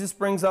that Jesus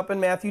brings up in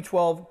Matthew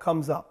 12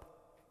 comes up.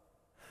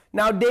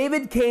 Now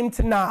David came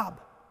to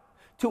Nob,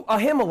 to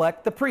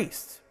Ahimelech the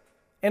priest,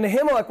 And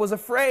Ahimelech was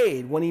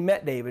afraid when he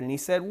met David, and he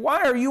said,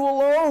 "Why are you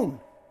alone,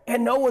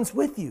 and no one's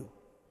with you?"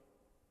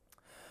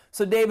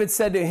 So David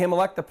said to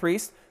Ahimelech the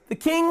priest, "The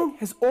king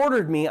has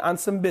ordered me on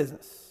some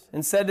business,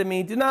 and said to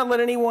me, 'Do not let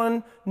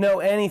anyone know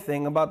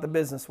anything about the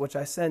business which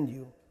I send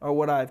you, or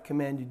what I have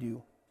commanded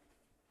you.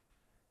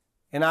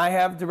 And I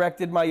have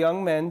directed my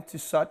young men to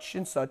such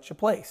and such a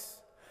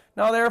place.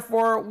 Now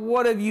therefore,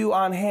 what have you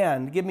on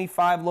hand? Give me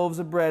 5 loaves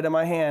of bread in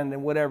my hand,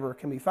 and whatever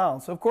can be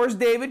found.'" So of course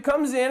David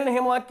comes in, and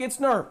Ahimelech gets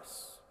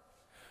nervous.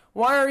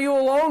 "Why are you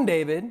alone,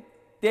 David?"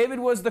 David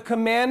was the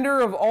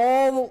commander of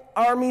all the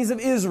armies of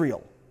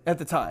Israel at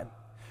the time.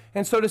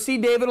 And so to see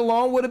David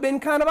alone would have been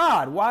kind of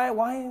odd.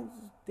 Why is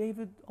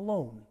David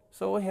alone?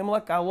 So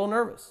Ahimelech got a little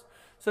nervous.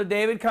 So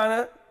David kind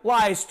of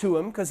lies to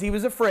him because he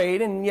was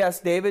afraid. And yes,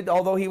 David,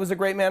 although he was a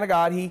great man of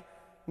God, he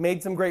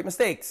made some great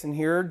mistakes. And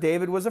here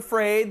David was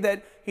afraid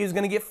that he was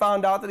going to get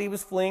found out that he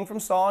was fleeing from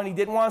Saul, and he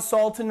didn't want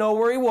Saul to know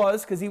where he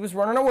was because he was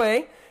running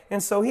away,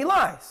 and so he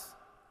lies.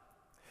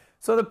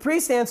 So the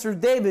priest answered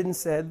David and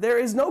said, "There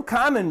is no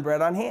common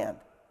bread on hand,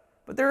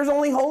 but there is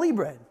only holy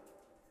bread.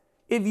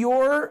 If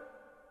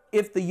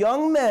the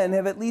young men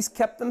have at least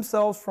kept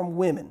themselves from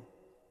women."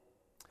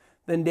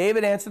 Then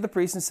David answered the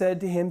priest and said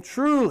to him,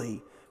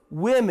 "Truly,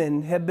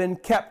 women have been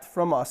kept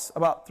from us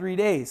about 3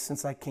 days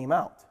since I came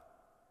out.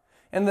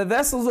 And the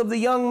vessels of the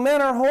young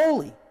men are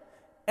holy,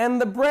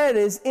 and the bread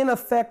is in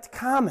effect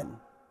common,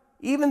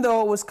 even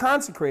though it was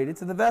consecrated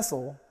to the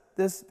vessel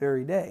this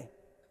very day."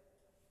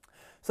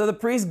 So the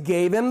priest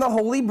gave him the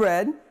holy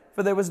bread,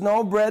 for there was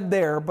no bread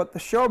there but the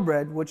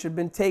showbread which had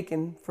been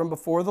taken from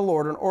before the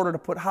Lord in order to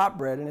put hot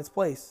bread in its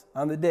place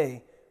on the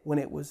day when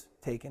it was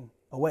taken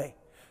away.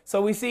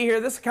 So we see here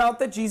this account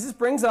that Jesus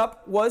brings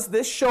up was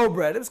this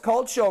showbread. It was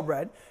called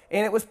showbread,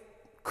 and it was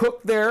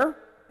cooked there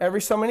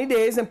every so many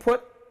days and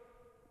put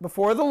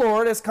before the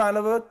Lord as kind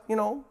of a,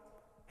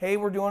 hey,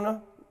 we're doing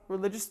a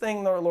religious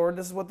thing, Lord.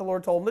 This is what the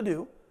Lord told him to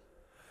do.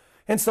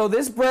 And so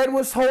this bread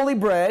was holy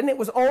bread, and it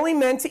was only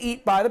meant to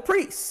eat by the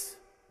priests.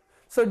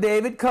 So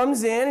David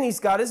comes in, and he's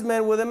got his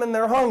men with him, and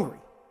they're hungry.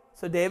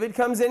 So David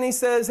comes in, and he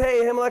says,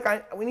 "Hey,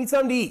 Ahimelech, we need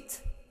something to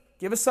eat.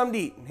 Give us something to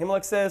eat." And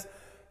Ahimelech says,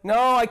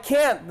 "No, I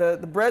can't. The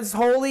bread's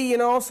holy,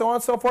 so on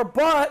and so forth.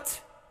 But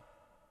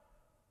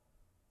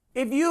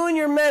if you and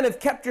your men have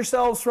kept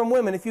yourselves from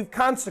women, if you've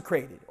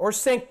consecrated or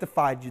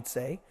sanctified, you'd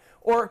say,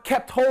 or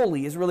kept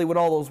holy is really what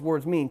all those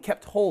words mean,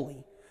 kept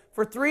holy,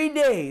 for 3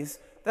 days,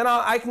 then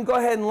I can go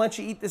ahead and let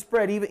you eat this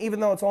bread, even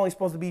though it's only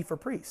supposed to be for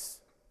priests."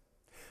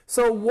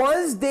 So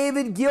was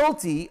David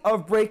guilty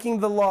of breaking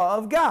the law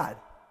of God?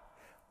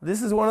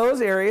 This is one of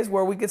those areas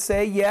where we could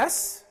say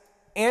yes,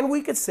 and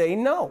we could say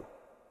no.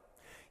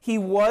 He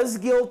was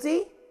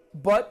guilty,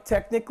 but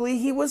technically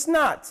he was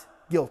not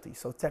guilty.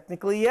 So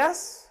technically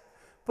yes,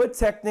 but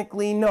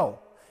technically no.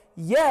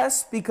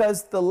 Yes,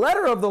 because the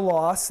letter of the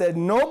law said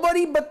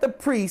nobody but the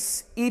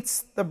priests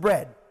eats the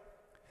bread.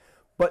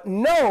 But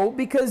no,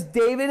 because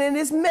David and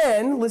his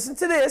men, listen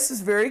to this, this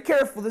is very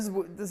careful, this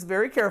is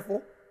very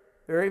careful,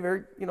 very,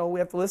 very, we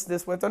have to listen to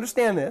this, we have to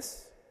understand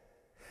this.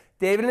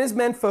 David and his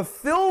men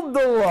fulfilled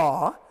the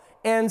law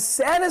and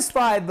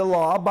satisfied the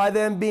law by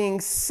them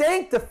being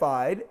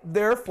sanctified,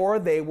 therefore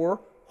they were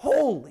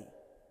holy.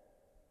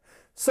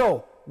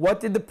 So, what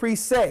did the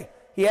priest say?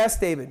 He asked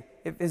David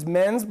if his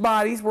men's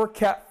bodies were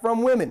kept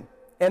from women.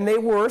 And they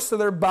were, so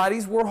their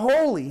bodies were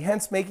holy,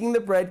 hence making the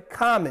bread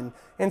common,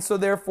 and so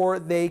therefore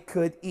they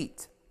could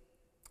eat.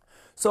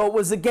 So it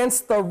was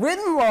against the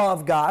written law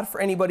of God for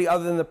anybody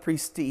other than the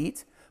priest to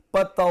eat,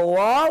 but the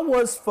law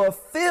was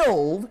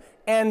fulfilled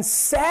and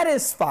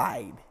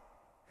satisfied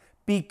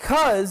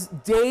because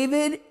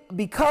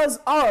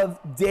of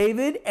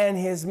David and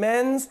his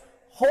men's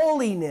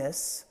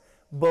holiness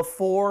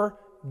before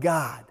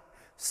God.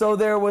 So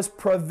there was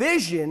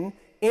provision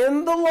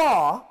in the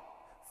law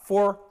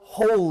for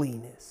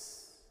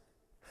holiness.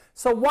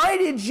 So why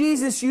did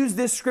Jesus use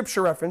this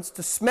scripture reference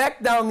to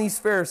smack down these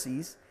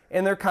Pharisees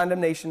in their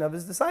condemnation of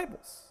his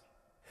disciples?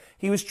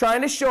 He was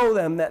trying to show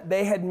them that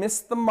they had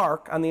missed the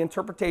mark on the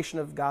interpretation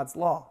of God's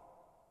law.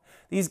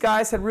 These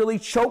guys had really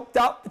choked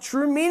out the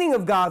true meaning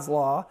of God's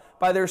law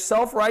by their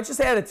self-righteous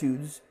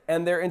attitudes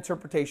and their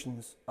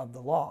interpretations of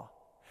the law.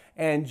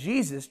 And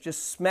Jesus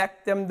just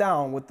smacked them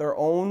down with their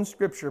own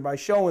scripture by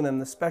showing them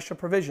the special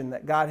provision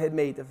that God had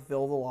made to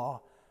fulfill the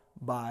law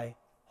by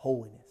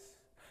holiness.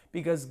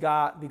 Because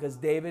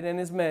David and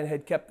his men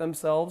had kept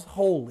themselves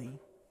holy,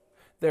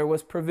 there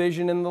was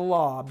provision in the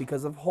law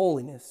because of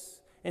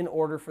holiness in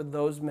order for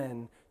those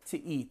men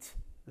to eat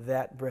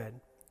that bread.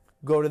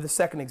 Go to the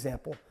second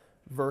example,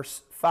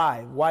 verse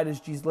 5. Why does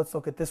Jesus, let's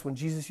look at this one.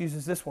 Jesus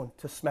uses this one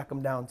to smack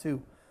them down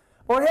too.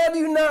 "Or have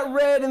you not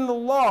read in the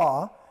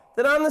law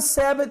that on the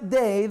Sabbath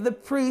day the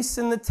priests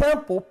in the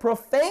temple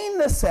profane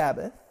the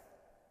Sabbath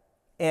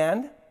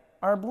and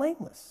are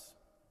blameless?"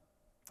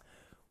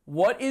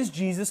 What is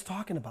Jesus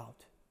talking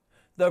about?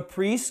 The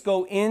priests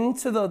go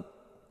into the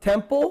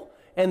temple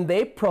and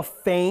they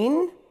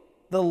profane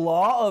the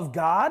law of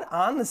God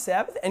on the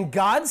Sabbath, and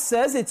God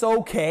says it's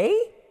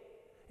okay,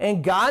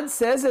 and God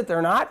says that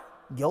they're not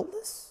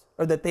guiltless?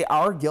 or that they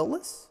are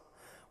guiltless?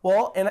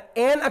 Well,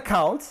 an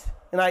account,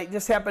 and I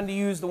just happened to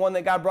use the one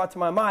that God brought to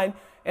my mind,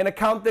 an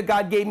account that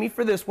God gave me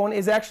for this one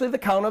is actually the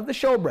account of the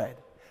showbread.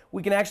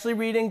 We can actually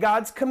read in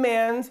God's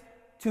command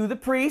to the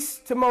priests,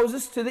 to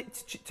Moses, to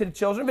the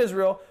children of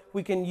Israel.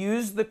 We can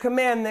use the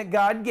command that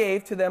God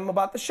gave to them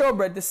about the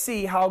showbread to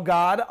see how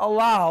God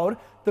allowed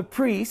the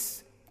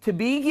priests to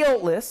be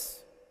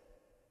guiltless,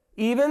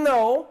 even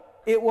though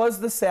it was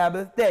the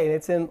Sabbath day. And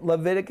it's in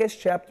Leviticus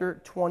chapter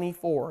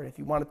 24. If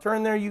you want to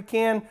turn there, you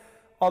can.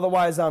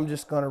 Otherwise, I'm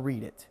just going to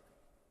read it.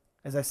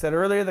 As I said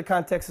earlier, the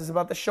context is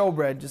about the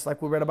showbread, just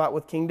like we read about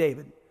with King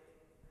David.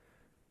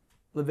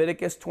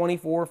 Leviticus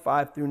 24,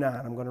 5 through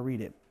 9. I'm going to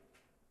read it.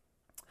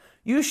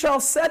 You shall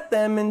set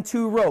them in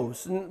 2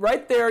 rows. And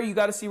right there, you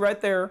got to see right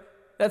there,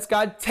 that's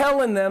God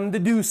telling them to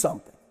do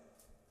something.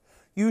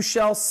 You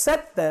shall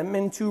set them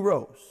in 2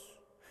 rows,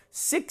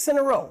 6 in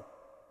a row,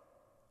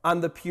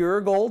 on the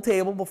pure gold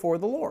table before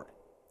the Lord.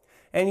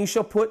 And you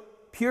shall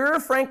put pure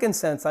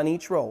frankincense on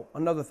each row.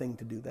 Another thing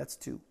to do, that's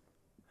 2.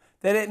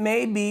 That it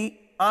may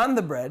be on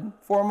the bread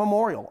for a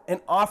memorial, an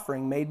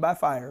offering made by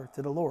fire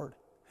to the Lord.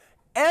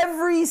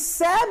 Every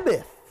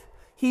Sabbath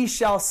he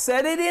shall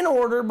set it in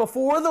order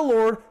before the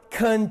Lord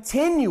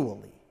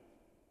continually,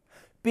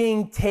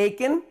 being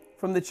taken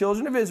from the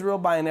children of Israel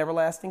by an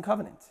everlasting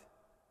covenant.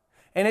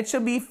 And it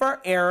shall be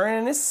for Aaron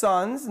and his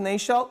sons, and they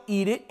shall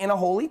eat it in a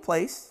holy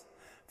place,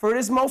 for it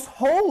is most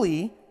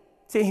holy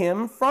to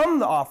him from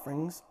the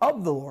offerings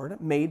of the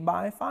Lord made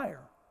by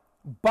fire,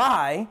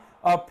 by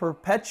a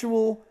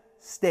perpetual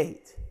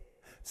state.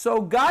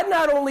 So God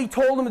not only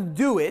told him to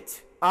do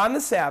it on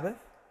the Sabbath,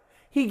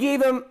 he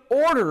gave him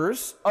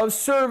orders of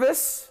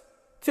service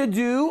to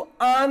do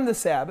on the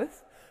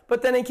Sabbath.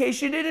 But then in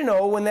case you didn't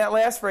know, when that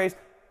last phrase,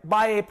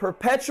 by a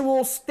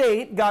perpetual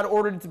state, God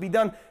ordered it to be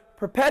done.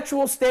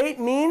 Perpetual state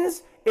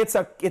means it's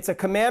a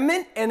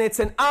commandment and it's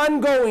an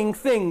ongoing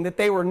thing that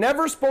they were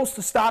never supposed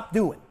to stop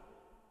doing.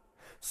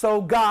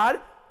 So God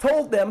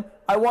told them,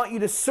 I want you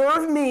to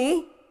serve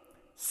me,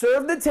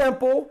 serve the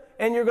temple,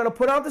 and you're going to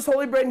put out this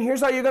holy bread, and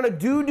here's how you're going to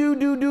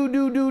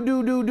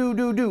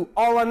do,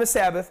 all on the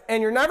Sabbath.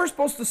 And you're never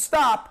supposed to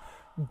stop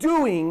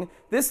doing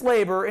this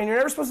labor, and you're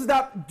never supposed to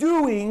stop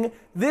doing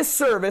this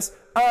service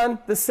on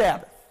the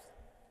Sabbath.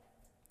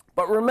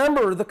 But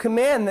remember the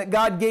command that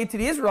God gave to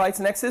the Israelites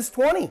in Exodus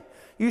 20.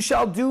 You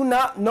shall do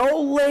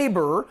no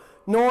labor,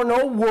 nor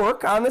no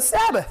work on the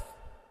Sabbath.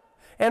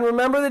 And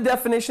remember the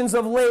definitions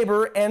of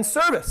labor and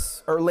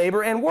service, or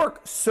labor and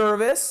work.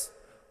 Service,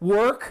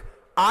 work,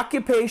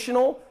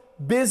 occupational,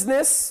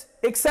 business,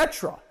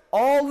 etc.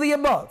 All the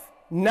above.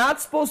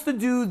 Not supposed to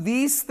do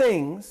these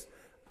things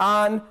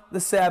on the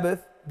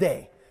Sabbath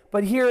day.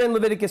 But here in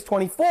Leviticus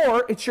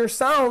 24, it sure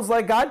sounds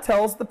like God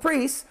tells the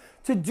priests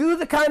to do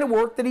the kind of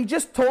work that he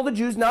just told the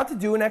Jews not to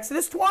do in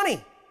Exodus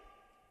 20.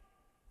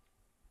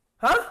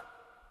 Huh?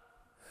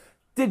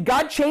 Did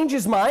God change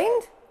his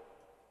mind?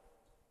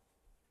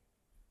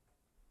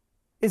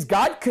 Is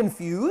God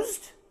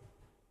confused?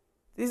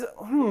 Let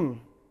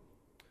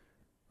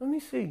me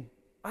see.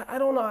 I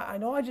don't know. I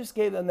know I just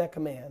gave them that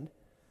command.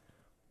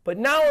 But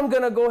now I'm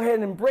going to go ahead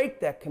and break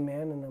that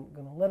command, and I'm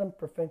going to let them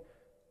profane.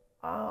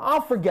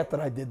 I'll forget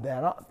that I did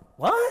that.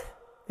 What?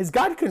 Is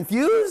God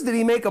confused? Did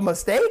he make a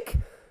mistake?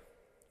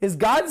 Is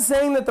God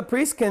saying that the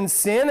priest can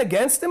sin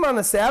against him on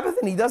the Sabbath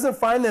and he doesn't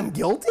find them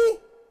guilty?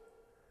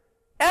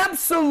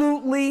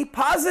 Absolutely,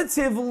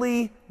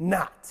 positively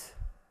not.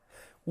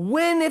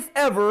 When, if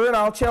ever, and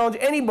I'll challenge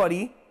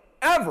anybody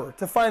ever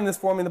to find this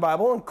for me in the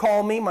Bible, and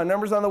call me, my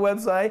number's on the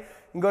website,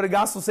 you can go to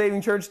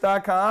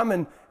gospelsavingchurch.com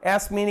and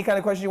ask me any kind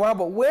of question you want,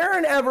 but where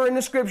and ever in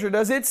the scripture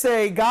does it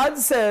say, God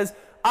says,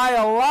 I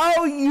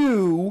allow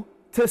you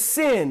to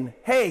sin?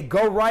 Hey,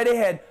 go right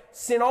ahead.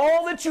 Sin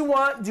all that you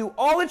want, do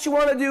all that you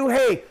want to do.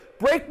 Hey,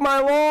 break my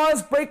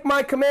laws, break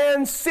my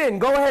commands, sin.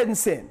 Go ahead and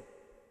sin.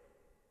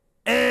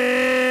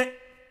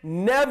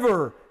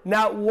 Never,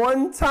 not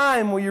one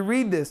time will you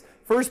read this.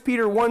 1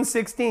 Peter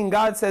 1:16,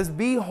 God says,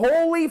 be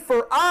holy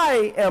for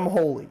I am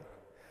holy.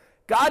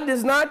 God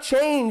does not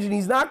change and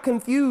he's not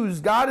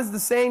confused. God is the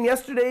same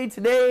yesterday,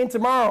 today, and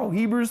tomorrow.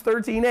 Hebrews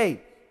 13:8.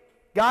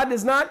 God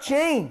does not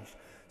change.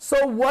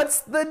 So what's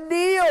the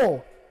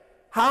deal?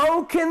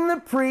 How can the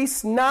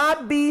priests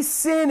not be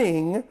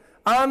sinning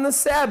on the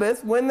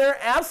Sabbath when they're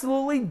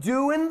absolutely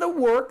doing the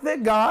work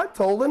that God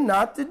told them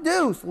not to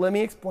do? So let me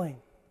explain.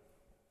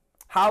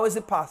 How is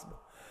it possible?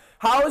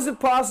 How is it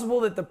possible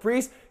that the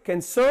priest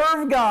can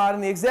serve God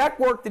in the exact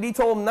work that he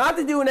told them not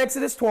to do in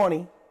Exodus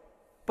 20,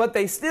 but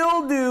they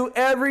still do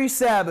every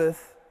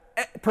Sabbath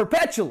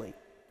perpetually?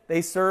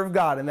 They serve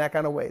God in that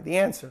kind of way. The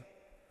answer,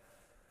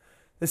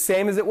 the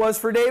same as it was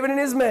for David and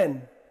his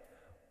men.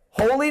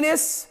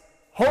 Holiness,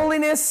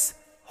 holiness,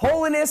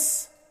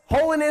 holiness,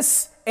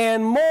 holiness,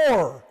 and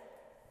more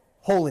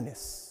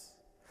holiness.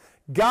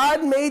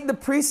 God made the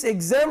priests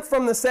exempt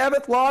from the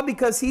Sabbath law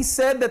because he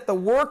said that the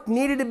work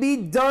needed to be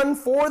done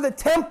for the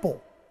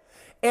temple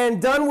and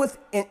done with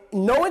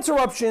no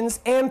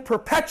interruptions and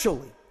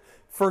perpetually,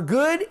 for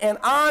good, and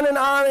on and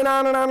on and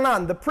on and on and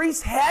on. The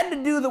priests had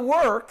to do the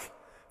work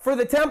for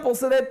the temple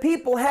so that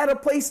people had a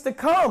place to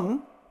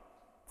come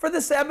for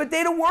the Sabbath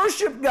day to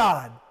worship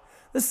God.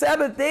 The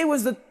Sabbath day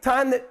was the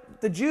time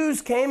that the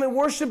Jews came and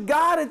worshiped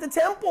God at the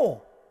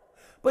temple.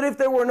 But if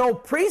there were no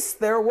priests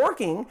there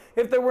working,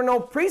 if there were no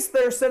priests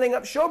there setting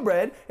up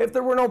showbread, if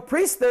there were no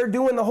priests there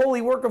doing the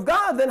holy work of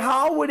God, then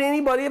how would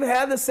anybody have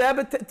had the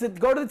Sabbath to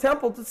go to the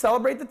temple to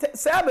celebrate the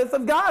Sabbath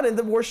of God and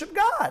to worship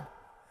God?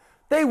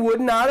 They would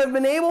not have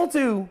been able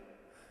to.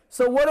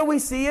 So what do we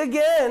see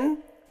again?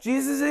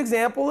 Jesus'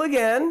 example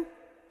again.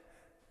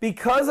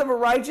 Because of a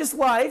righteous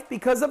life,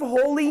 because of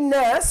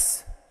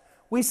holiness,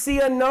 we see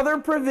another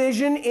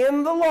provision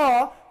in the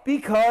law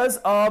because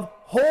of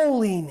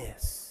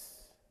holiness.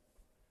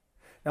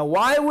 Now,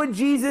 why would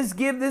Jesus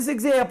give this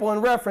example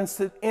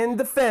in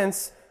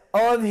defense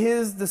of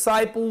his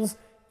disciples'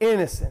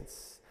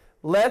 innocence?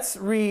 Let's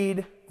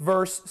read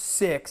verse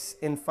 6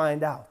 and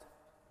find out.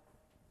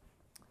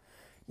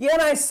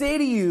 Yet I say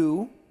to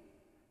you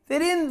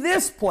that in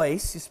this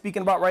place, he's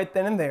speaking about right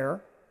then and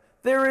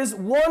there is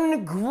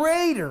one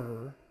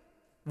greater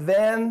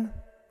than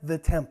the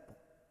temple.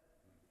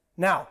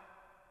 Now,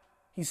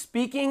 he's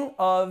speaking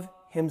of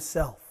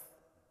himself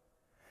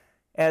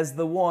as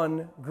the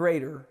one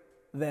greater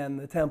than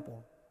the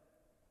temple.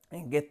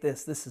 And get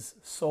this is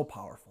so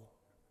powerful.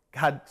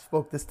 God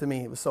spoke this to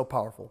me. It was so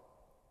powerful.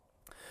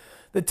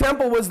 The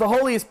temple was the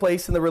holiest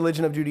place in the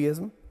religion of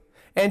Judaism,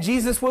 and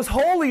Jesus was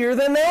holier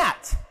than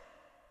that.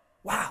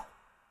 Wow.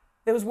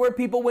 It was where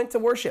people went to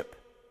worship.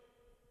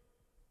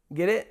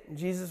 Get it?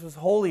 Jesus was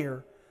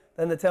holier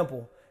than the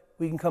temple.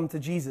 We can come to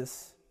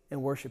Jesus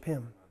and worship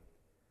him.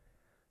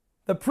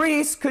 The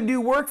priests could do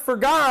work for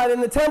God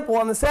in the temple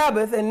on the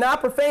Sabbath and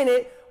not profane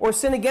it or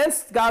sin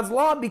against God's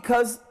law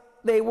because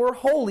they were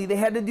holy. They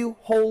had to do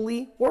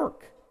holy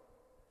work.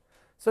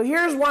 So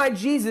here's why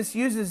Jesus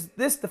uses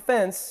this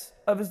defense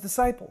of his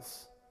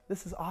disciples.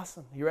 This is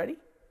awesome. You ready?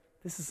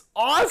 This is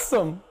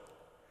awesome.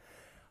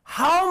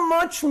 How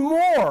much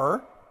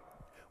more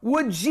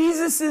would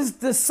Jesus'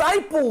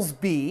 disciples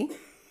be,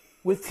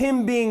 with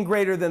him being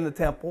greater than the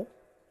temple,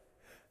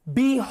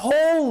 be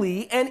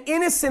holy and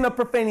innocent of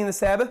profaning the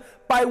Sabbath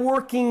by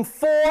working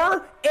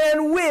for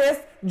and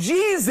with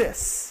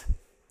Jesus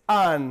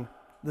on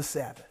the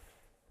Sabbath?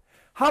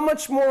 How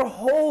much more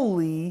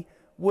holy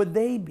would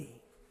they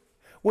be?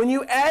 When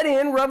you add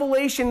in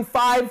Revelation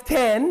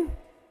 5:10,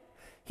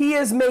 he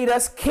has made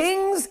us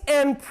kings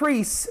and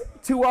priests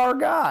to our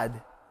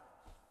God.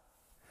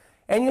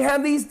 And you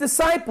have these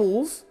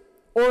disciples,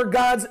 or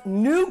God's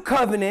new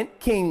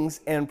covenant kings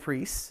and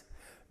priests,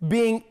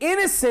 being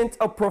innocent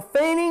of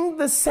profaning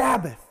the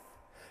Sabbath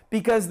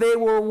because they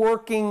were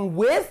working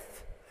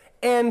with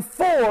and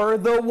for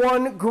the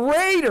one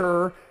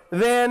greater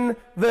than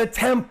the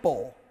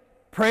temple.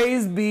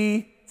 Praise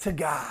be to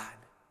God.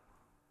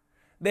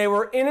 They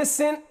were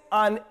innocent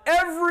on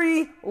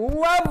every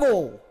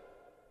level.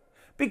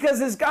 Because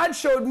as God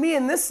showed me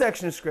in this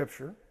section of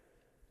Scripture,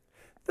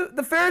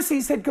 the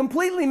Pharisees had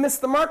completely missed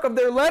the mark of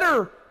their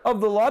letter of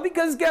the law,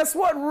 because guess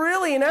what?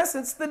 Really, in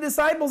essence, the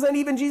disciples and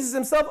even Jesus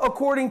himself,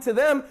 according to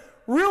them,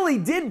 really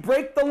did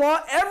break the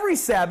law every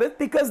Sabbath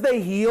because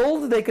they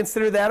healed. They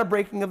considered that a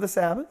breaking of the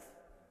Sabbath.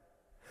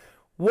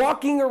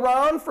 Walking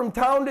around from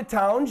town to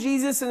town,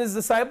 Jesus and his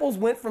disciples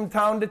went from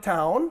town to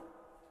town.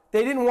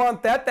 They didn't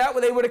want that.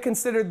 They would have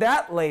considered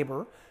that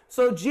labor.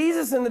 So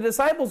Jesus and the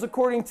disciples,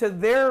 according to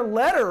their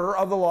letter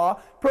of the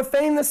law,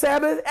 profaned the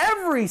Sabbath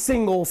every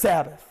single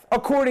Sabbath,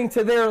 according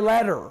to their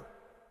letter.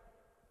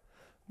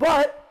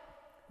 But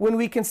when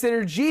we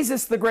consider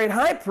Jesus the great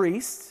high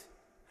priest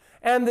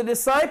and the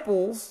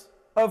disciples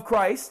of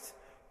Christ,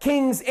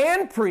 kings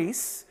and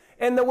priests,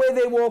 and the way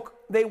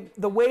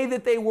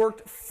that they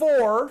worked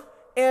for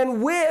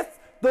and with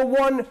the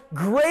one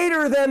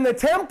greater than the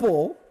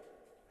temple,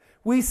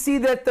 we see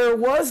that there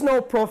was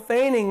no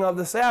profaning of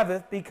the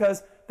Sabbath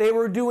because they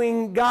were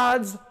doing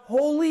God's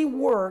holy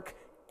work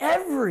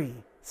every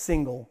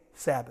single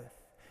Sabbath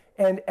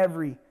and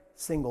every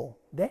single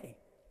day.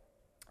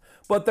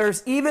 But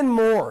there's even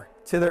more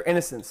to their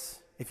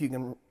innocence, if you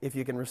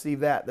can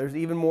receive that. There's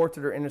even more to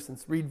their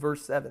innocence. Read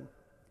verse 7.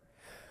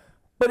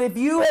 But if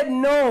you had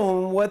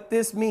known what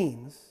this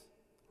means,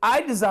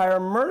 I desire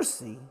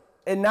mercy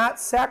and not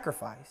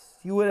sacrifice,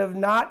 you would have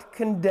not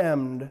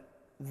condemned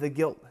the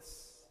guiltless.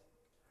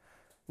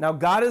 Now,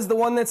 God is the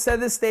one that said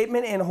this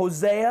statement in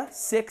Hosea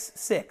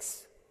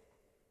 6:6.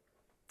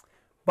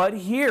 But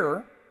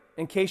here,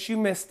 in case you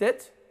missed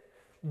it,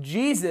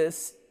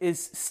 Jesus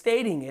is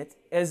stating it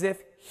as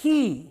if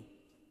he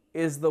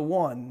is the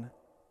one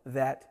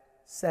that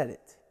said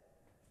it.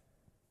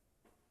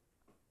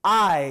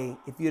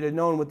 If you'd have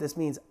known what this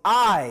means,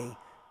 I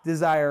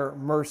desire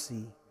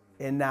mercy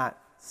and not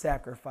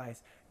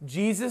sacrifice.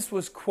 Jesus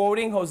was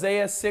quoting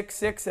Hosea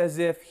 6:6 as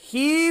if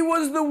he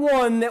was the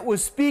one that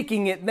was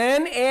speaking it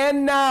then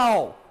and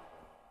now.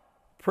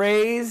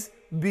 Praise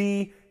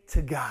be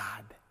to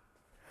God.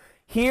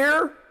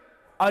 Here,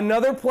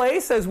 another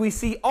place, as we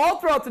see all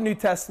throughout the New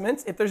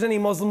Testament, if there's any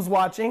Muslims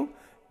watching,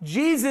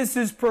 Jesus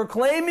is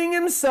proclaiming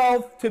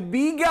himself to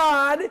be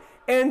God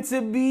and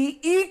to be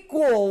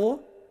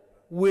equal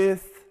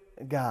with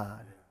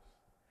God.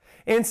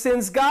 And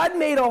since God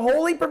made a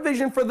holy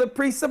provision for the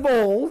priests of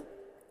old,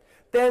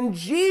 then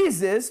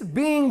Jesus,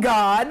 being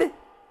God,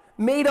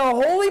 made a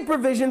holy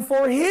provision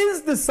for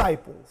his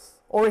disciples,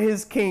 or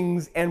his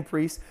kings and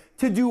priests,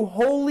 to do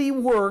holy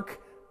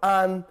work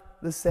on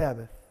the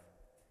Sabbath.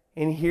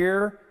 And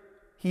here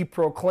he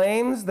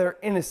proclaims their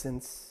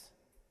innocence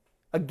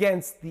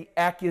against the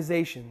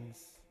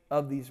accusations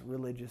of these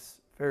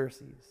religious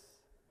Pharisees.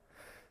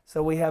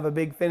 So we have a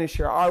big finish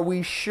here. Are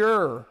we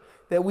sure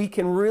that we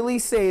can really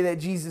say that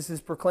Jesus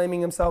is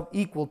proclaiming himself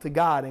equal to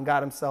God and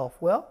God himself?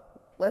 Well,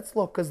 let's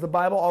look, because the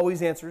Bible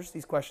always answers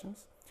these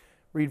questions.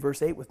 Read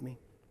verse 8 with me.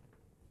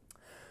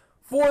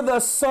 For the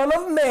Son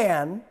of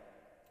Man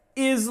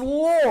is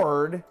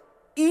Lord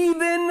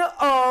even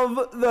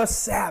of the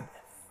Sabbath.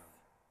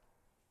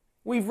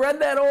 We've read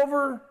that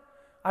over.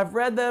 I've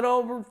read that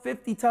over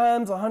 50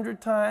 times,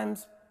 100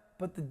 times.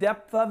 But the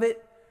depth of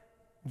it,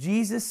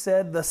 Jesus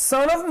said, the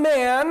Son of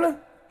Man,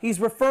 he's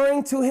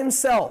referring to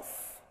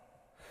himself.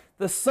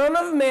 The Son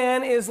of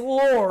Man is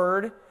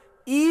Lord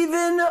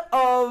even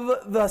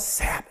of the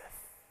Sabbath.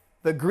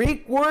 The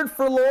Greek word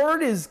for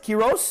Lord is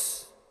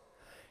kyrios.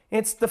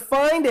 It's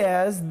defined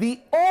as the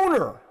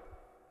owner,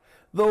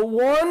 the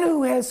one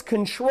who has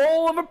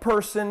control of a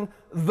person,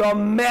 the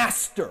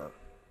master.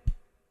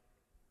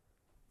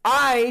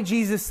 I,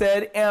 Jesus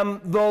said,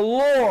 am the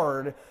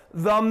Lord,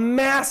 the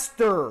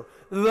master,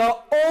 the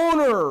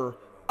owner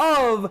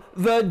of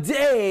the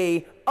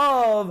day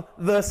of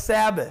the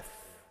Sabbath.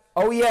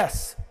 Oh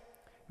yes,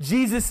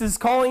 Jesus is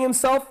calling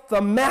himself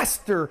the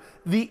master,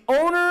 the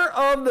owner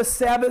of the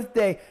Sabbath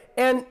day.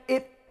 And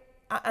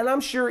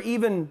I'm sure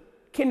even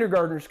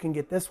kindergartners can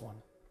get this one.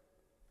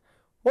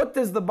 What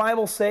does the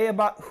Bible say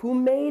about who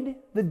made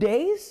the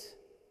days?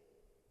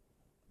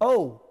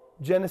 Oh,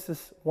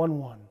 Genesis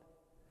 1:1.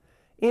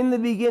 In the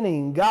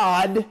beginning,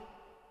 God,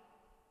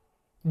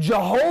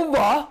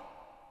 Jehovah,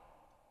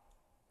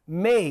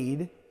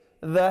 made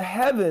the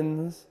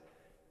heavens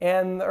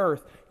and the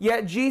earth.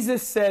 Yet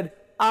Jesus said,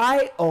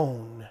 I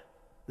own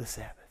the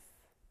Sabbath.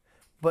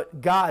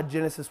 But God,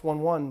 Genesis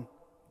 1:1,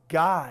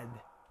 God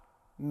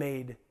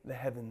made the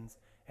heavens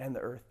and the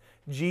earth.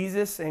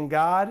 Jesus and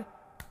God,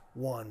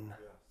 one.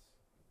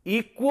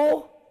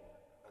 Equal,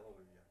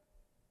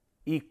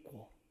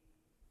 equal,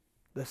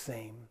 the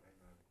same.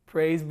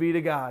 Praise be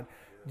to God.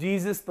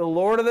 Jesus, the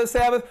Lord of the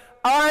Sabbath,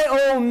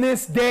 I own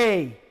this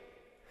day.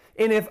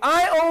 And if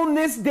I own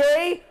this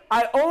day,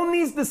 I own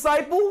these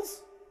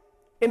disciples.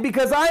 And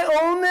because I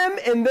own them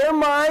and they're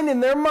mine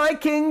and they're my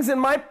kings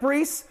and my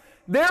priests,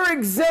 they're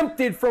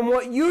exempted from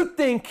what you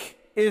think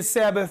is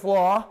Sabbath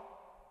law.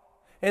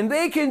 And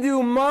they can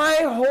do my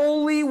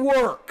holy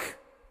work.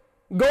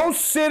 Go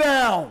sit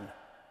down.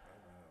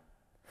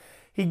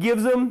 He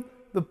gives them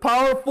the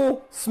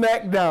powerful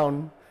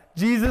smackdown.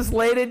 Jesus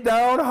laid it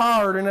down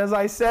hard. And as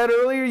I said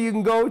earlier, you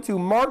can go to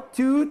Mark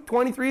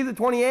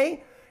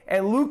 2:23-28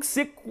 and Luke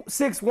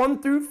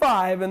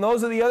 6:1-5. And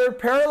those are the other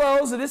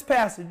parallels of this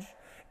passage.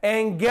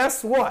 And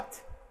guess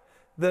what?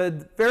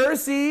 The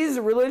Pharisees,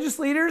 the religious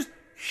leaders,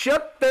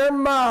 shut their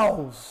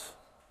mouths.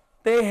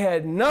 They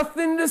had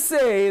nothing to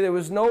say. There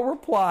was no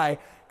reply.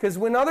 Because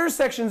when other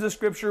sections of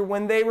Scripture,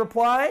 when they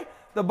reply,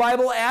 the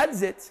Bible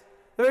adds it.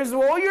 There's,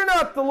 well, you're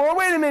not the Lord.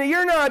 Wait a minute,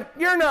 you're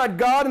not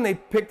God. And they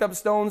picked up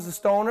stones to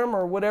stone him,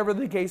 or whatever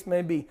the case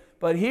may be.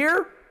 But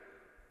here,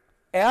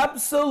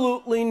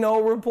 absolutely no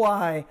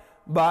reply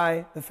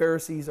by the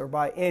Pharisees or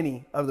by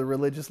any of the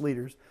religious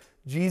leaders.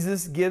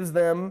 Jesus gives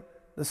them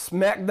the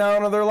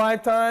smackdown of their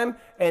lifetime,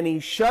 and he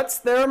shuts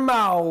their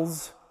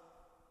mouths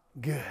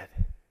good.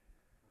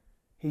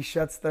 He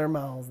shuts their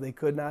mouths. They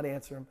could not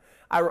answer him.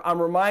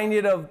 I'm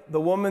reminded of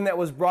the woman that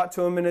was brought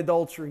to him in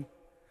adultery.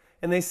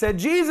 And they said,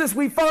 Jesus,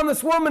 we found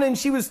this woman and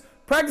she was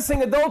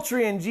practicing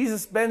adultery. And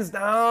Jesus bends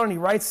down and he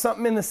writes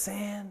something in the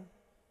sand.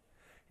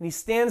 And he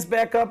stands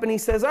back up and he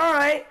says, all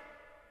right,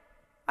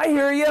 I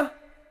hear you.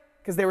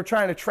 Because they were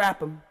trying to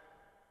trap him.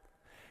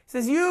 He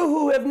says, you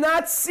who have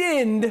not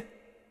sinned,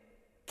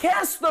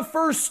 cast the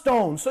first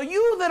stone. So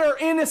you that are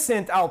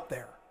innocent out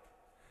there,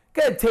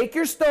 go ahead, take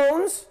your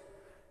stones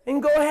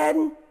and go ahead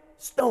and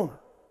stone her.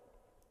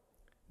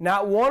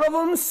 Not one of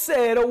them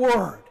said a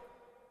word.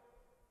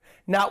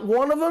 Not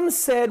one of them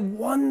said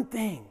one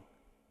thing.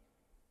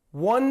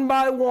 One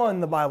by one,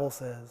 the Bible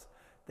says,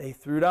 they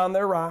threw down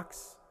their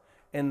rocks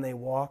and they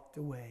walked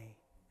away.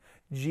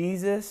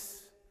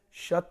 Jesus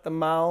shut the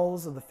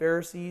mouths of the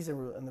Pharisees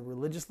and the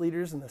religious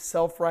leaders and the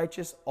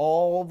self-righteous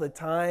all the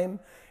time.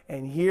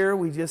 And here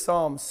we just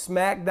saw him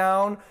smack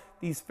down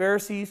these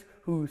Pharisees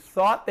who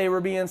thought they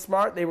were being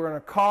smart. They were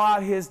going to call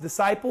out his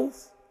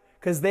disciples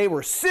because they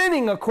were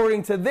sinning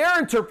according to their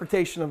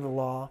interpretation of the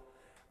law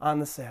on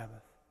the Sabbath.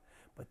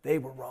 But they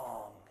were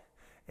wrong.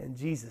 And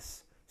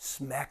Jesus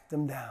smacked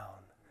them down.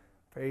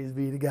 Praise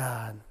be to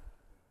God.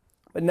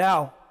 But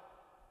now,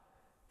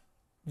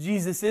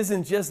 Jesus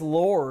isn't just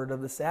Lord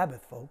of the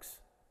Sabbath, folks.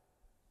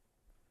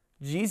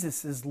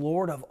 Jesus is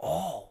Lord of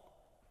all.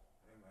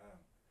 Amen.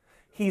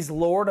 He's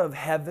Lord of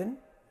heaven.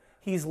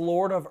 He's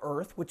Lord of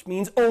earth, which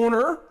means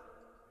owner. Yes.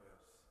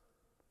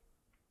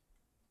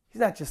 He's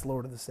not just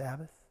Lord of the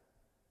Sabbath.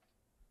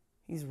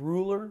 He's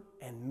ruler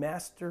and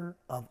master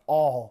of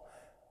all,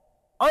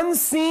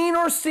 unseen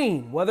or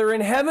seen, whether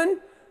in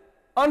heaven,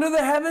 under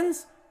the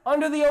heavens,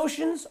 under the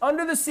oceans,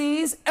 under the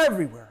seas,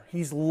 everywhere.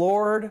 He's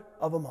Lord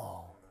of them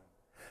all.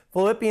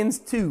 Philippians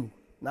 2,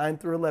 9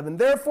 through 11.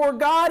 Therefore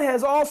God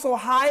has also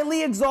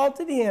highly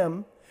exalted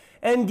him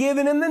and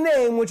given him the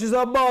name which is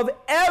above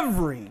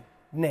every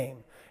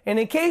name. And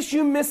in case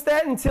you missed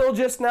that until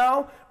just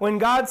now, when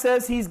God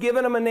says he's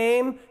given him a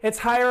name, it's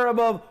higher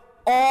above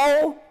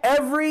all,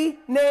 every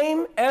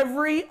name,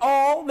 every,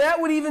 all.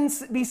 That would even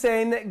be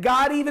saying that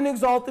God even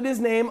exalted his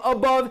name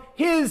above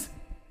his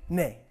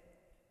name.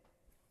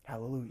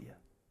 Hallelujah.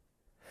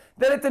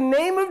 That at the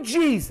name of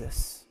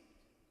Jesus,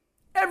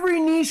 every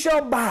knee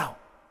shall bow,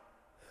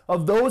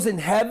 of those in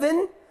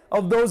heaven,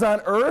 of those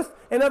on earth,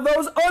 and of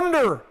those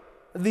under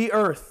the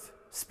earth.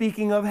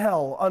 Speaking of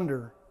hell,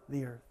 under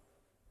the earth.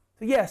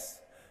 So yes,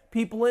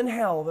 people in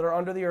hell that are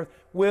under the earth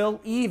will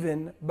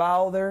even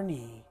bow their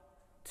knee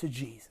to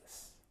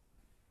Jesus.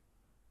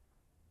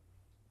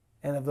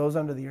 And of those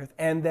under the earth.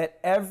 And that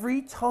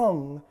every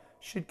tongue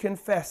should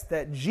confess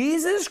that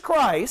Jesus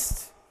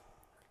Christ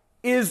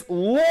is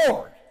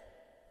Lord,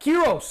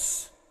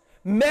 Kyrios,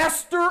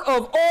 master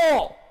of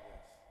all,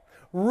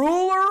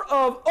 ruler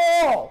of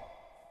all.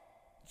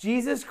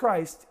 Jesus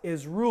Christ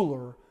is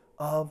ruler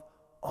of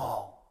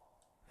all,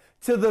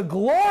 to the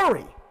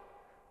glory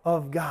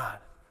of God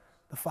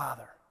the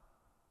Father.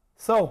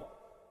 So,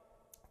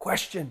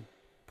 question,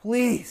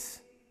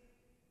 please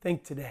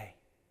think today.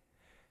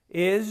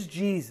 Is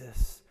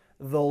Jesus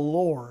the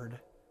Lord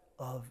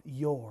of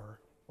your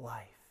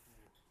life?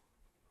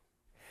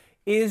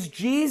 Is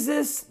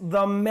Jesus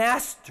the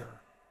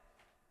master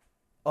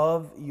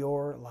of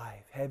your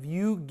life? Have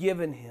you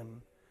given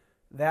him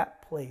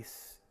that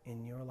place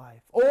in your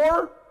life?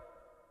 Or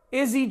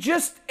is he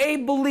just a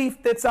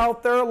belief that's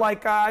out there,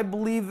 like I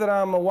believe that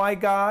I'm a white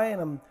guy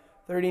and I'm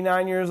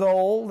 39 years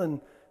old and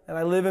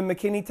I live in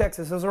McKinney,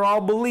 Texas. Those are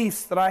all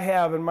beliefs that I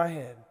have in my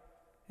head.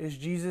 Is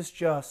Jesus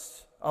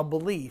just a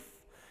belief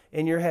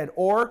in your head?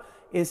 Or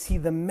is he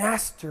the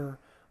master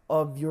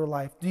of your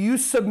life? Do you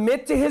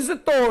submit to his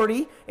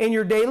authority in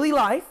your daily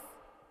life,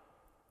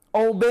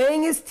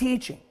 obeying his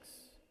teachings,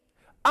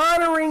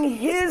 honoring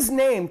his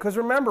name? Because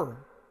remember,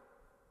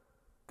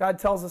 God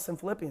tells us in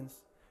Philippians,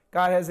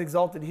 God has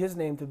exalted his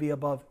name to be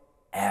above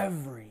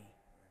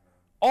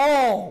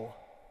all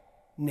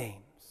names,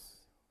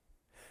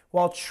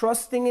 while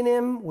trusting in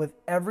him with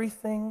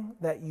everything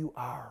that you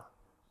are,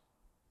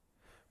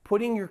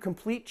 putting your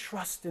complete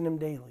trust in him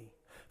daily,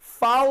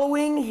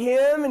 following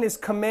him and his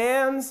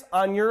commands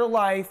on your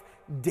life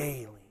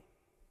daily,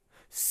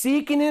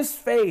 seeking his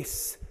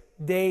face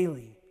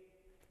daily,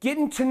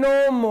 getting to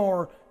know him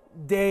more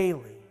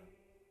daily,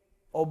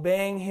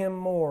 obeying him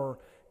more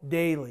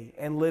daily,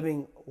 and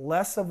living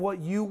less of what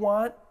you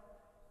want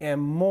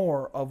and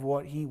more of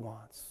what he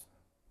wants.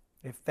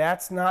 If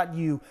that's not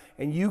you,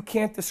 and you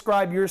can't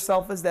describe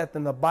yourself as that,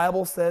 then the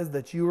Bible says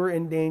that you are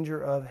in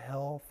danger of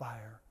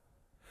hellfire.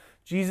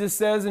 Jesus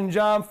says in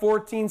John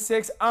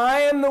 14:6,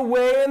 I am the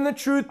way and the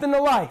truth and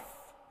the life,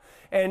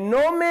 and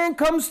no man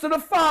comes to the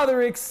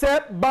Father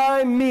except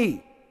by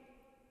me.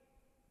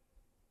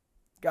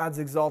 God's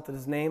exalted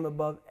his name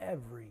above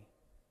every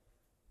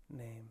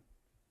name.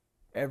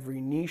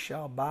 Every knee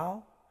shall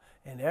bow,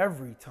 and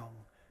every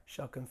tongue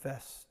shall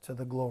confess to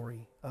the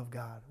glory of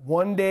God.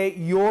 One day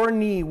your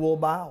knee will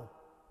bow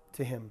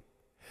to him,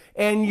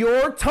 and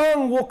your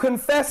tongue will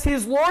confess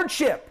his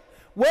lordship.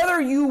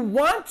 Whether you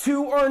want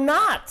to or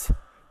not,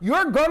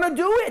 you're going to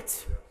do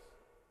it.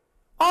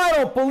 I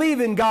don't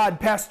believe in God,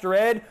 Pastor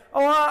Ed.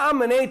 Oh,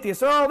 I'm an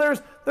atheist. Oh,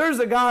 there's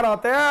a God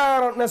out there. I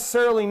don't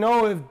necessarily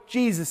know if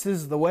Jesus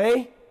is the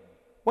way.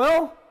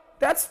 Well,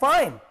 that's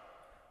fine.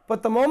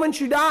 But the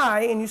moment you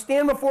die and you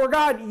stand before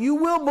God, you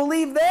will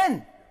believe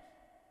then.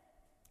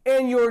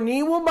 And your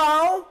knee will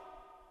bow,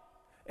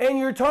 and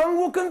your tongue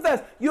will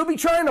confess. You'll be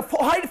trying to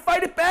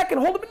fight it back and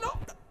hold it.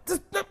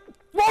 No,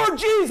 Lord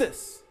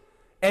Jesus.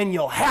 And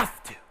you'll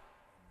have to.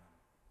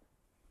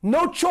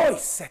 No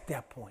choice at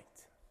that point.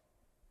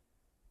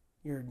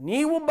 Your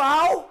knee will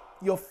bow,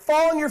 you'll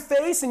fall on your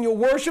face and you'll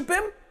worship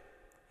him,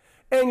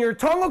 and your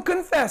tongue will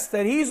confess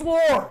that he's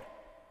Lord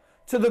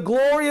to the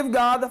glory of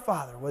God the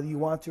Father, whether you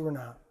want to or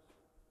not.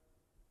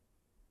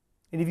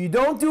 And if you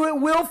don't do it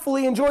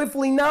willfully and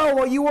joyfully now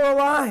while you are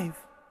alive,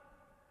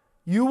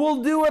 you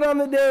will do it on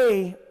the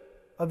day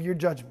of your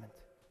judgment.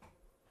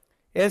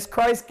 As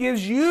Christ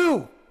gives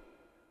you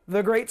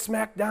the great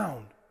smack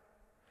down,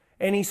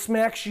 and he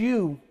smacks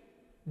you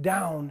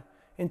down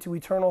into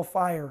eternal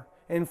fire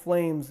and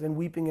flames and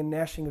weeping and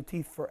gnashing of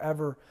teeth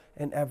forever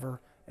and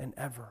ever and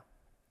ever.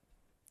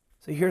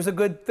 So here's a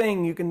good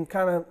thing you can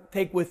kind of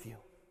take with you.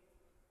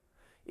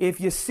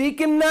 If you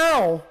seek him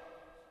now,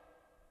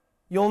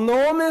 you'll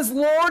know him as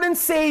Lord and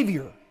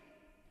Savior.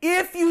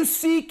 If you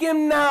seek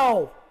him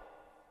now,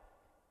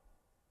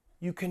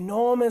 you can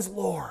know him as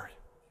Lord,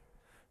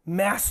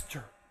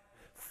 Master,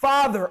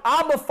 Father,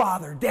 Abba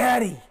Father,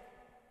 Daddy.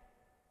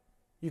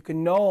 You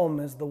can know Him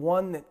as the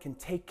one that can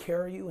take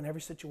care of you in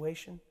every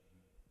situation.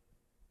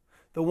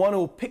 The one who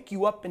will pick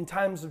you up in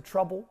times of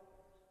trouble.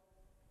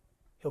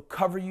 He'll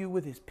cover you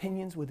with His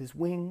pinions, with His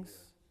wings,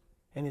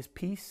 and His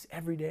peace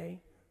every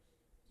day.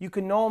 You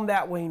can know Him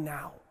that way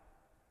now.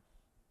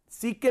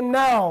 Seek Him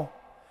now,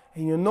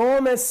 and you'll know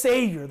Him as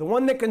Savior, the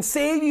one that can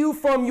save you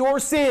from your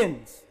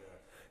sins,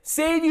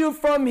 save you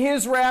from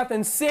His wrath,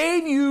 and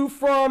save you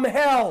from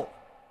hell.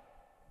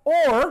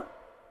 Or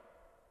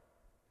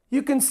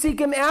you can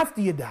seek Him after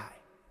you die,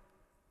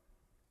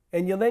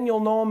 and then you'll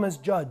know Him as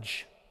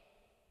Judge,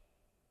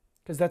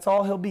 because that's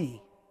all He'll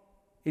be,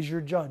 is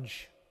your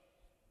judge.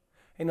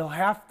 And He'll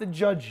have to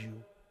judge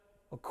you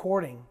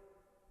according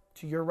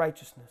to your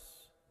righteousness.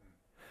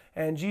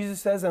 And Jesus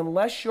says,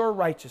 unless your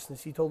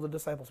righteousness, He told the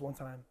disciples one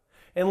time,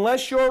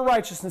 unless your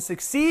righteousness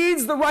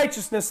exceeds the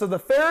righteousness of the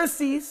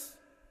Pharisees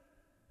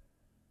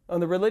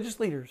and the religious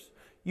leaders,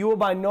 you will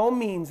by no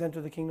means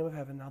enter the kingdom of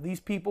heaven. Now, these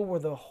people were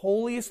the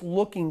holiest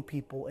looking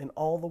people in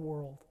all the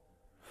world.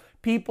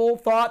 People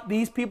thought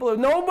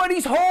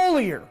nobody's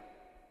holier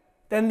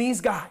than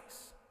these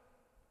guys.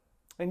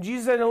 And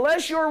Jesus said,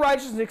 unless your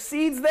righteousness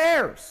exceeds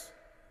theirs,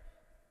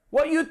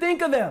 what you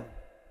think of them,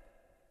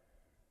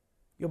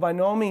 you'll by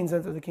no means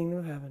enter the kingdom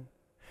of heaven.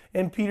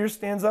 And Peter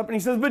stands up and he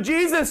says, but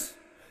Jesus,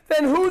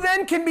 then who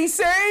then can be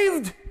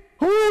saved?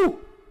 Who?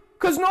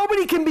 Because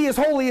nobody can be as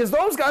holy as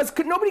those guys.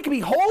 Nobody can be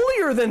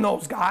holier than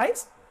those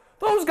guys.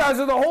 Those guys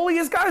are the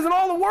holiest guys in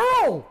all the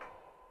world.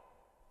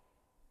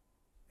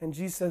 And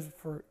Jesus says,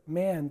 for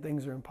man,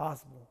 things are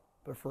impossible.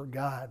 But for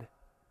God,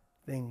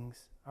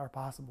 things are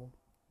possible.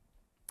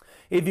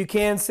 If you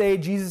can say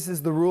Jesus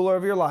is the ruler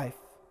of your life,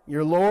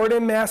 your Lord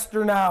and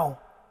Master now,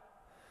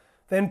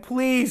 then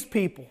please,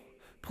 people,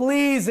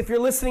 please, if you're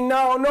listening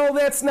now, no,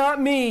 that's not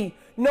me.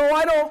 No,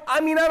 I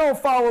don't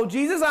follow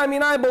Jesus.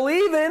 I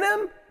believe in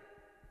Him.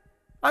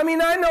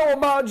 I know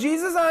about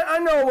Jesus. I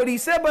know what He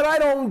said, but I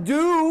don't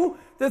do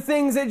the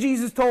things that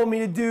Jesus told me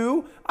to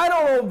do. I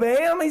don't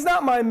obey Him. He's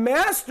not my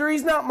master.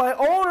 He's not my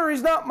owner.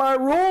 He's not my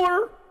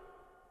ruler.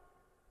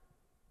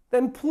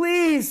 Then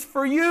please,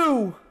 for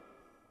you,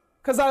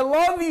 because I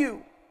love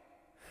you,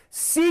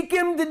 seek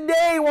Him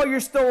today while you're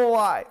still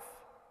alive.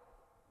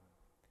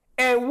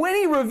 And when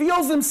He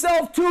reveals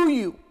Himself to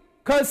you,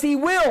 because He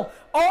will,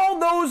 all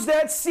those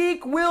that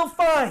seek will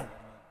find.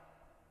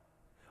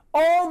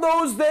 All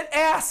those that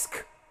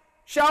ask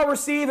shall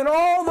receive, and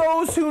all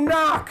those who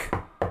knock,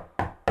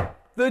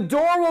 the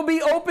door will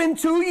be open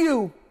to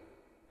you.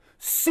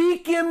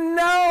 Seek Him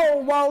now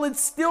while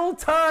it's still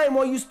time,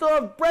 while you still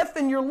have breath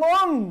in your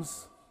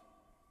lungs.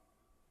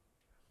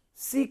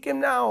 Seek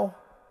Him now.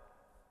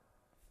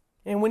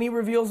 And when He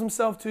reveals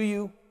Himself to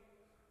you,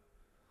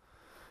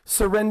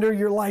 surrender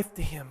your life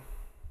to Him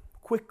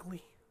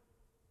quickly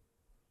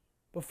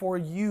before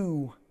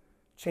you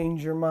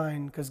change your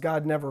mind, because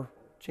God never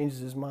changes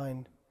His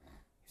mind.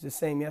 He's the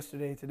same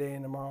yesterday, today,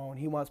 and tomorrow, and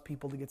He wants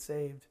people to get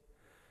saved.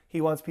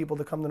 He wants people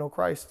to come to know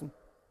Christ and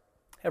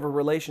have a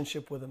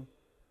relationship with Him.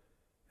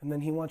 And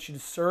then He wants you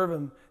to serve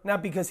Him,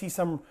 not because He's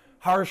some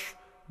harsh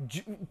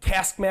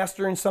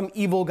taskmaster and some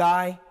evil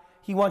guy.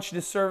 He wants you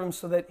to serve Him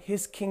so that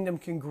His kingdom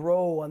can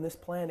grow on this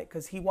planet,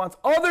 because He wants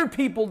other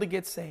people to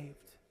get saved.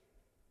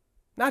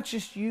 Not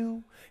just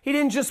you. He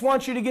didn't just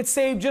want you to get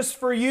saved just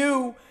for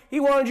you. He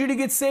wanted you to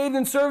get saved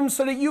and serve Him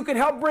so that you could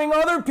help bring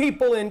other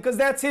people in, because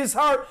that's His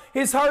heart.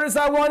 His heart is,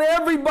 I want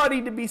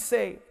everybody to be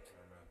saved.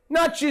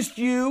 Not just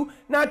you,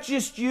 not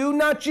just you,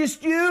 not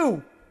just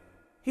you.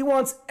 He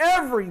wants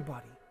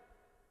everybody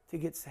to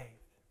get saved.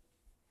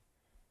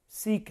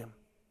 Seek Him.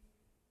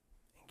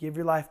 And give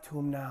your life to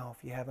Him now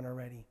if you haven't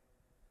already.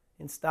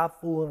 And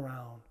stop fooling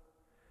around.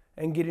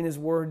 And get in His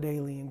Word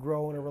daily and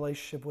grow in a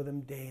relationship with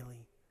Him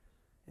daily.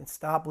 And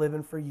stop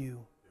living for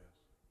you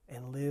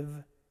and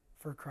live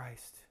for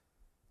Christ.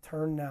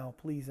 Turn now,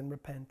 please, and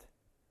repent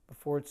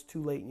before it's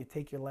too late and you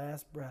take your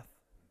last breath.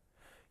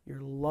 Your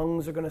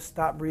lungs are going to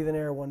stop breathing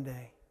air one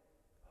day.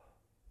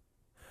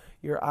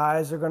 Your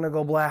eyes are going to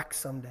go black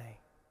someday.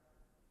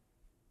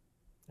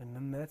 And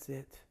then that's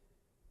it.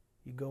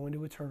 You go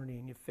into eternity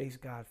and you face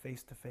God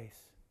face to face.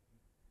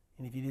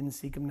 And if you didn't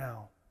seek Him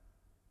now,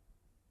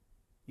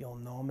 you'll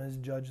know Him as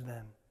judge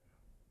then.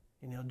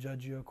 And He'll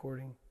judge you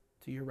according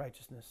to your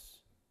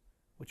righteousness,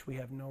 which we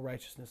have no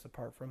righteousness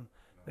apart from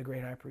the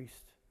great high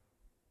priest.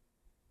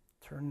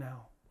 Turn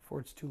now,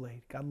 before it's too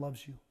late. God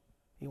loves you.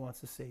 He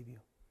wants to save you.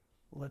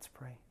 Let's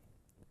pray.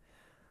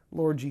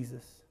 Lord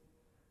Jesus,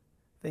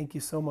 thank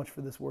you so much for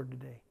this word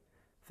today.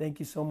 Thank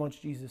you so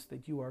much, Jesus,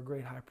 that you are a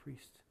great high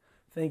priest.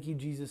 Thank you,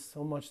 Jesus,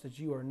 so much that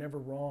you are never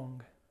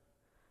wrong,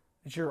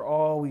 that you're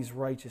always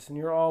righteous and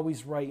you're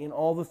always right in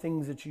all the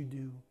things that you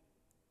do.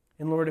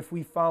 And Lord, if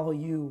we follow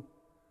you,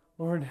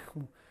 Lord,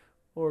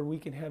 we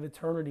can have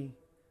eternity,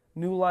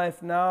 new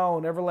life now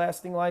and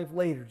everlasting life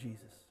later,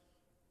 Jesus.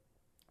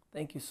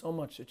 Thank you so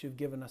much that you've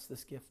given us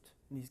this gift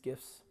and these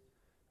gifts.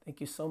 Thank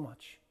you so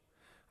much.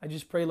 I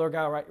just pray, Lord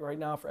God, right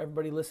now for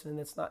everybody listening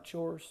that's not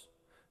yours,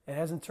 it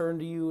hasn't turned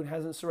to you, it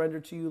hasn't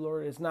surrendered to you,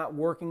 Lord, it's not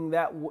working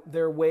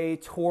their way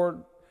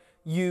toward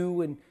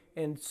you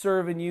and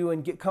serving you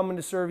and coming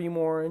to serve you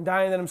more and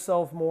dying to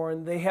themselves more.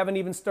 And they haven't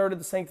even started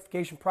the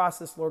sanctification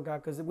process, Lord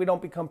God, because we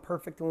don't become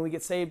perfect when we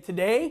get saved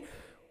today.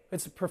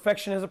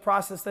 Perfection is a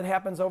process that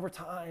happens over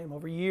time,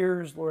 over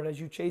years, Lord, as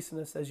you chasten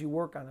us, as you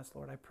work on us,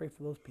 Lord. I pray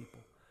for those people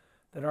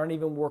that aren't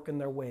even working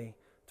their way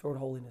toward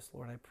holiness,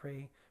 Lord. I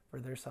pray for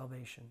their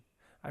salvation.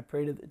 I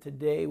pray that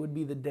today would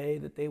be the day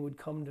that they would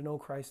come to know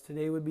Christ.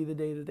 Today would be the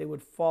day that they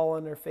would fall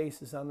on their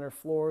faces, on their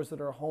floors at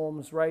their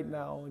homes right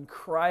now and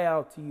cry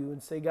out to you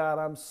and say, God,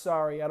 I'm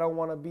sorry. I don't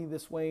want to be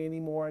this way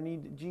anymore. I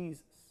need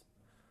Jesus.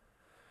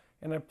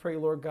 And I pray,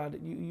 Lord God,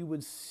 that you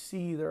would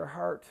see their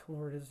heart,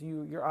 Lord, as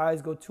your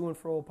eyes go to and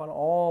fro upon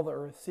all the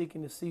earth,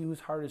 seeking to see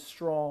whose heart is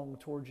strong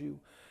towards you.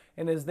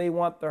 And as they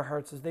want their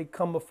hearts, as they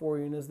come before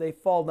you, and as they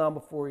fall down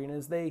before you, and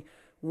as they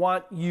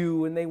want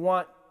you, and they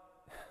want,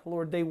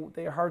 Lord,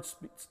 their hearts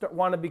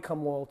want to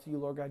become loyal to you,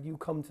 Lord God, you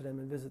come to them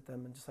and visit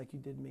them, and just like you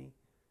did me.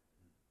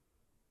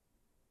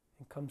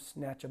 And come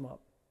snatch them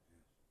up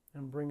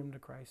and bring them to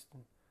Christ,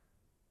 and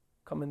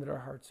come into their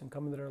hearts and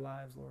come into their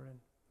lives, Lord, and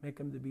make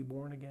them to be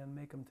born again,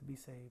 make them to be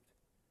saved.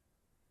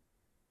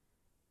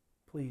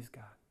 Please,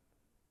 God,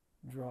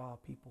 draw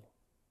people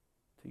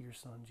to your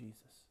Son, Jesus.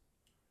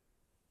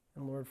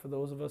 And Lord, for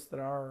those of us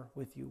that are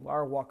with you,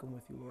 are walking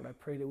with you, Lord, I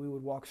pray that we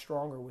would walk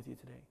stronger with you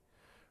today,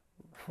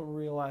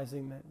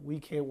 realizing that we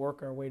can't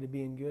work our way to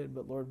being good,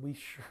 but Lord,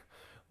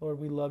 Lord,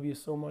 we love you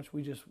so much.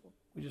 We just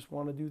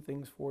want to do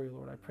things for you,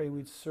 Lord. I pray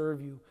we'd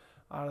serve you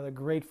out of the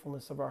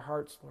gratefulness of our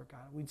hearts, Lord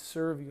God. We'd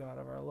serve you out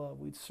of our love.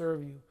 We'd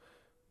serve you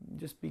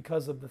just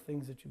because of the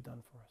things that you've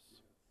done for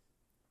us.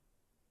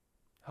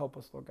 Help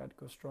us, Lord God, to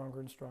go stronger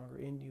and stronger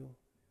in you,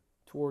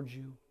 towards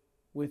you,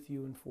 with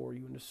you, and for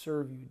you, and to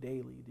serve you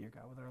daily, dear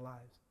God, with our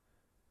lives.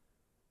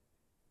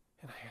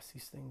 And I ask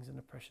these things in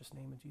the precious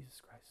name of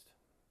Jesus Christ.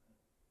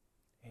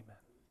 Amen.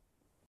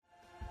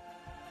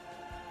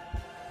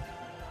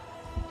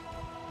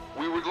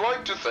 We would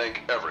like to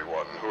thank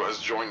everyone who has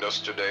joined us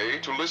today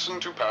to listen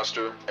to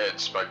Pastor Ed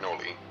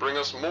Spagnoli bring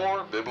us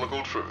more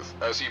biblical truth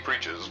as he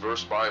preaches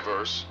verse by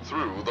verse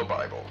through the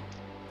Bible.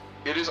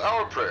 It is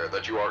our prayer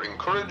that you are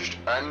encouraged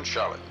and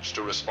challenged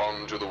to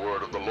respond to the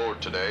word of the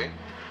Lord today,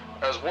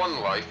 as one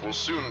life will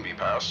soon be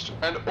passed,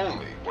 and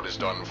only what is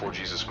done for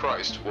Jesus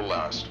Christ will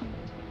last.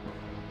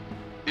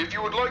 If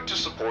you would like to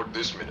support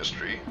this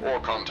ministry, or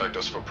contact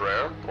us for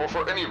prayer, or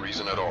for any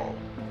reason at all,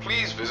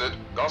 please visit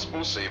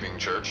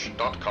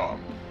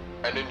gospelsavingchurch.com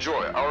and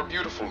enjoy our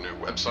beautiful new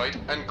website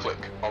and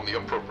click on the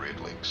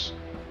appropriate links.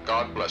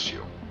 God bless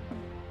you.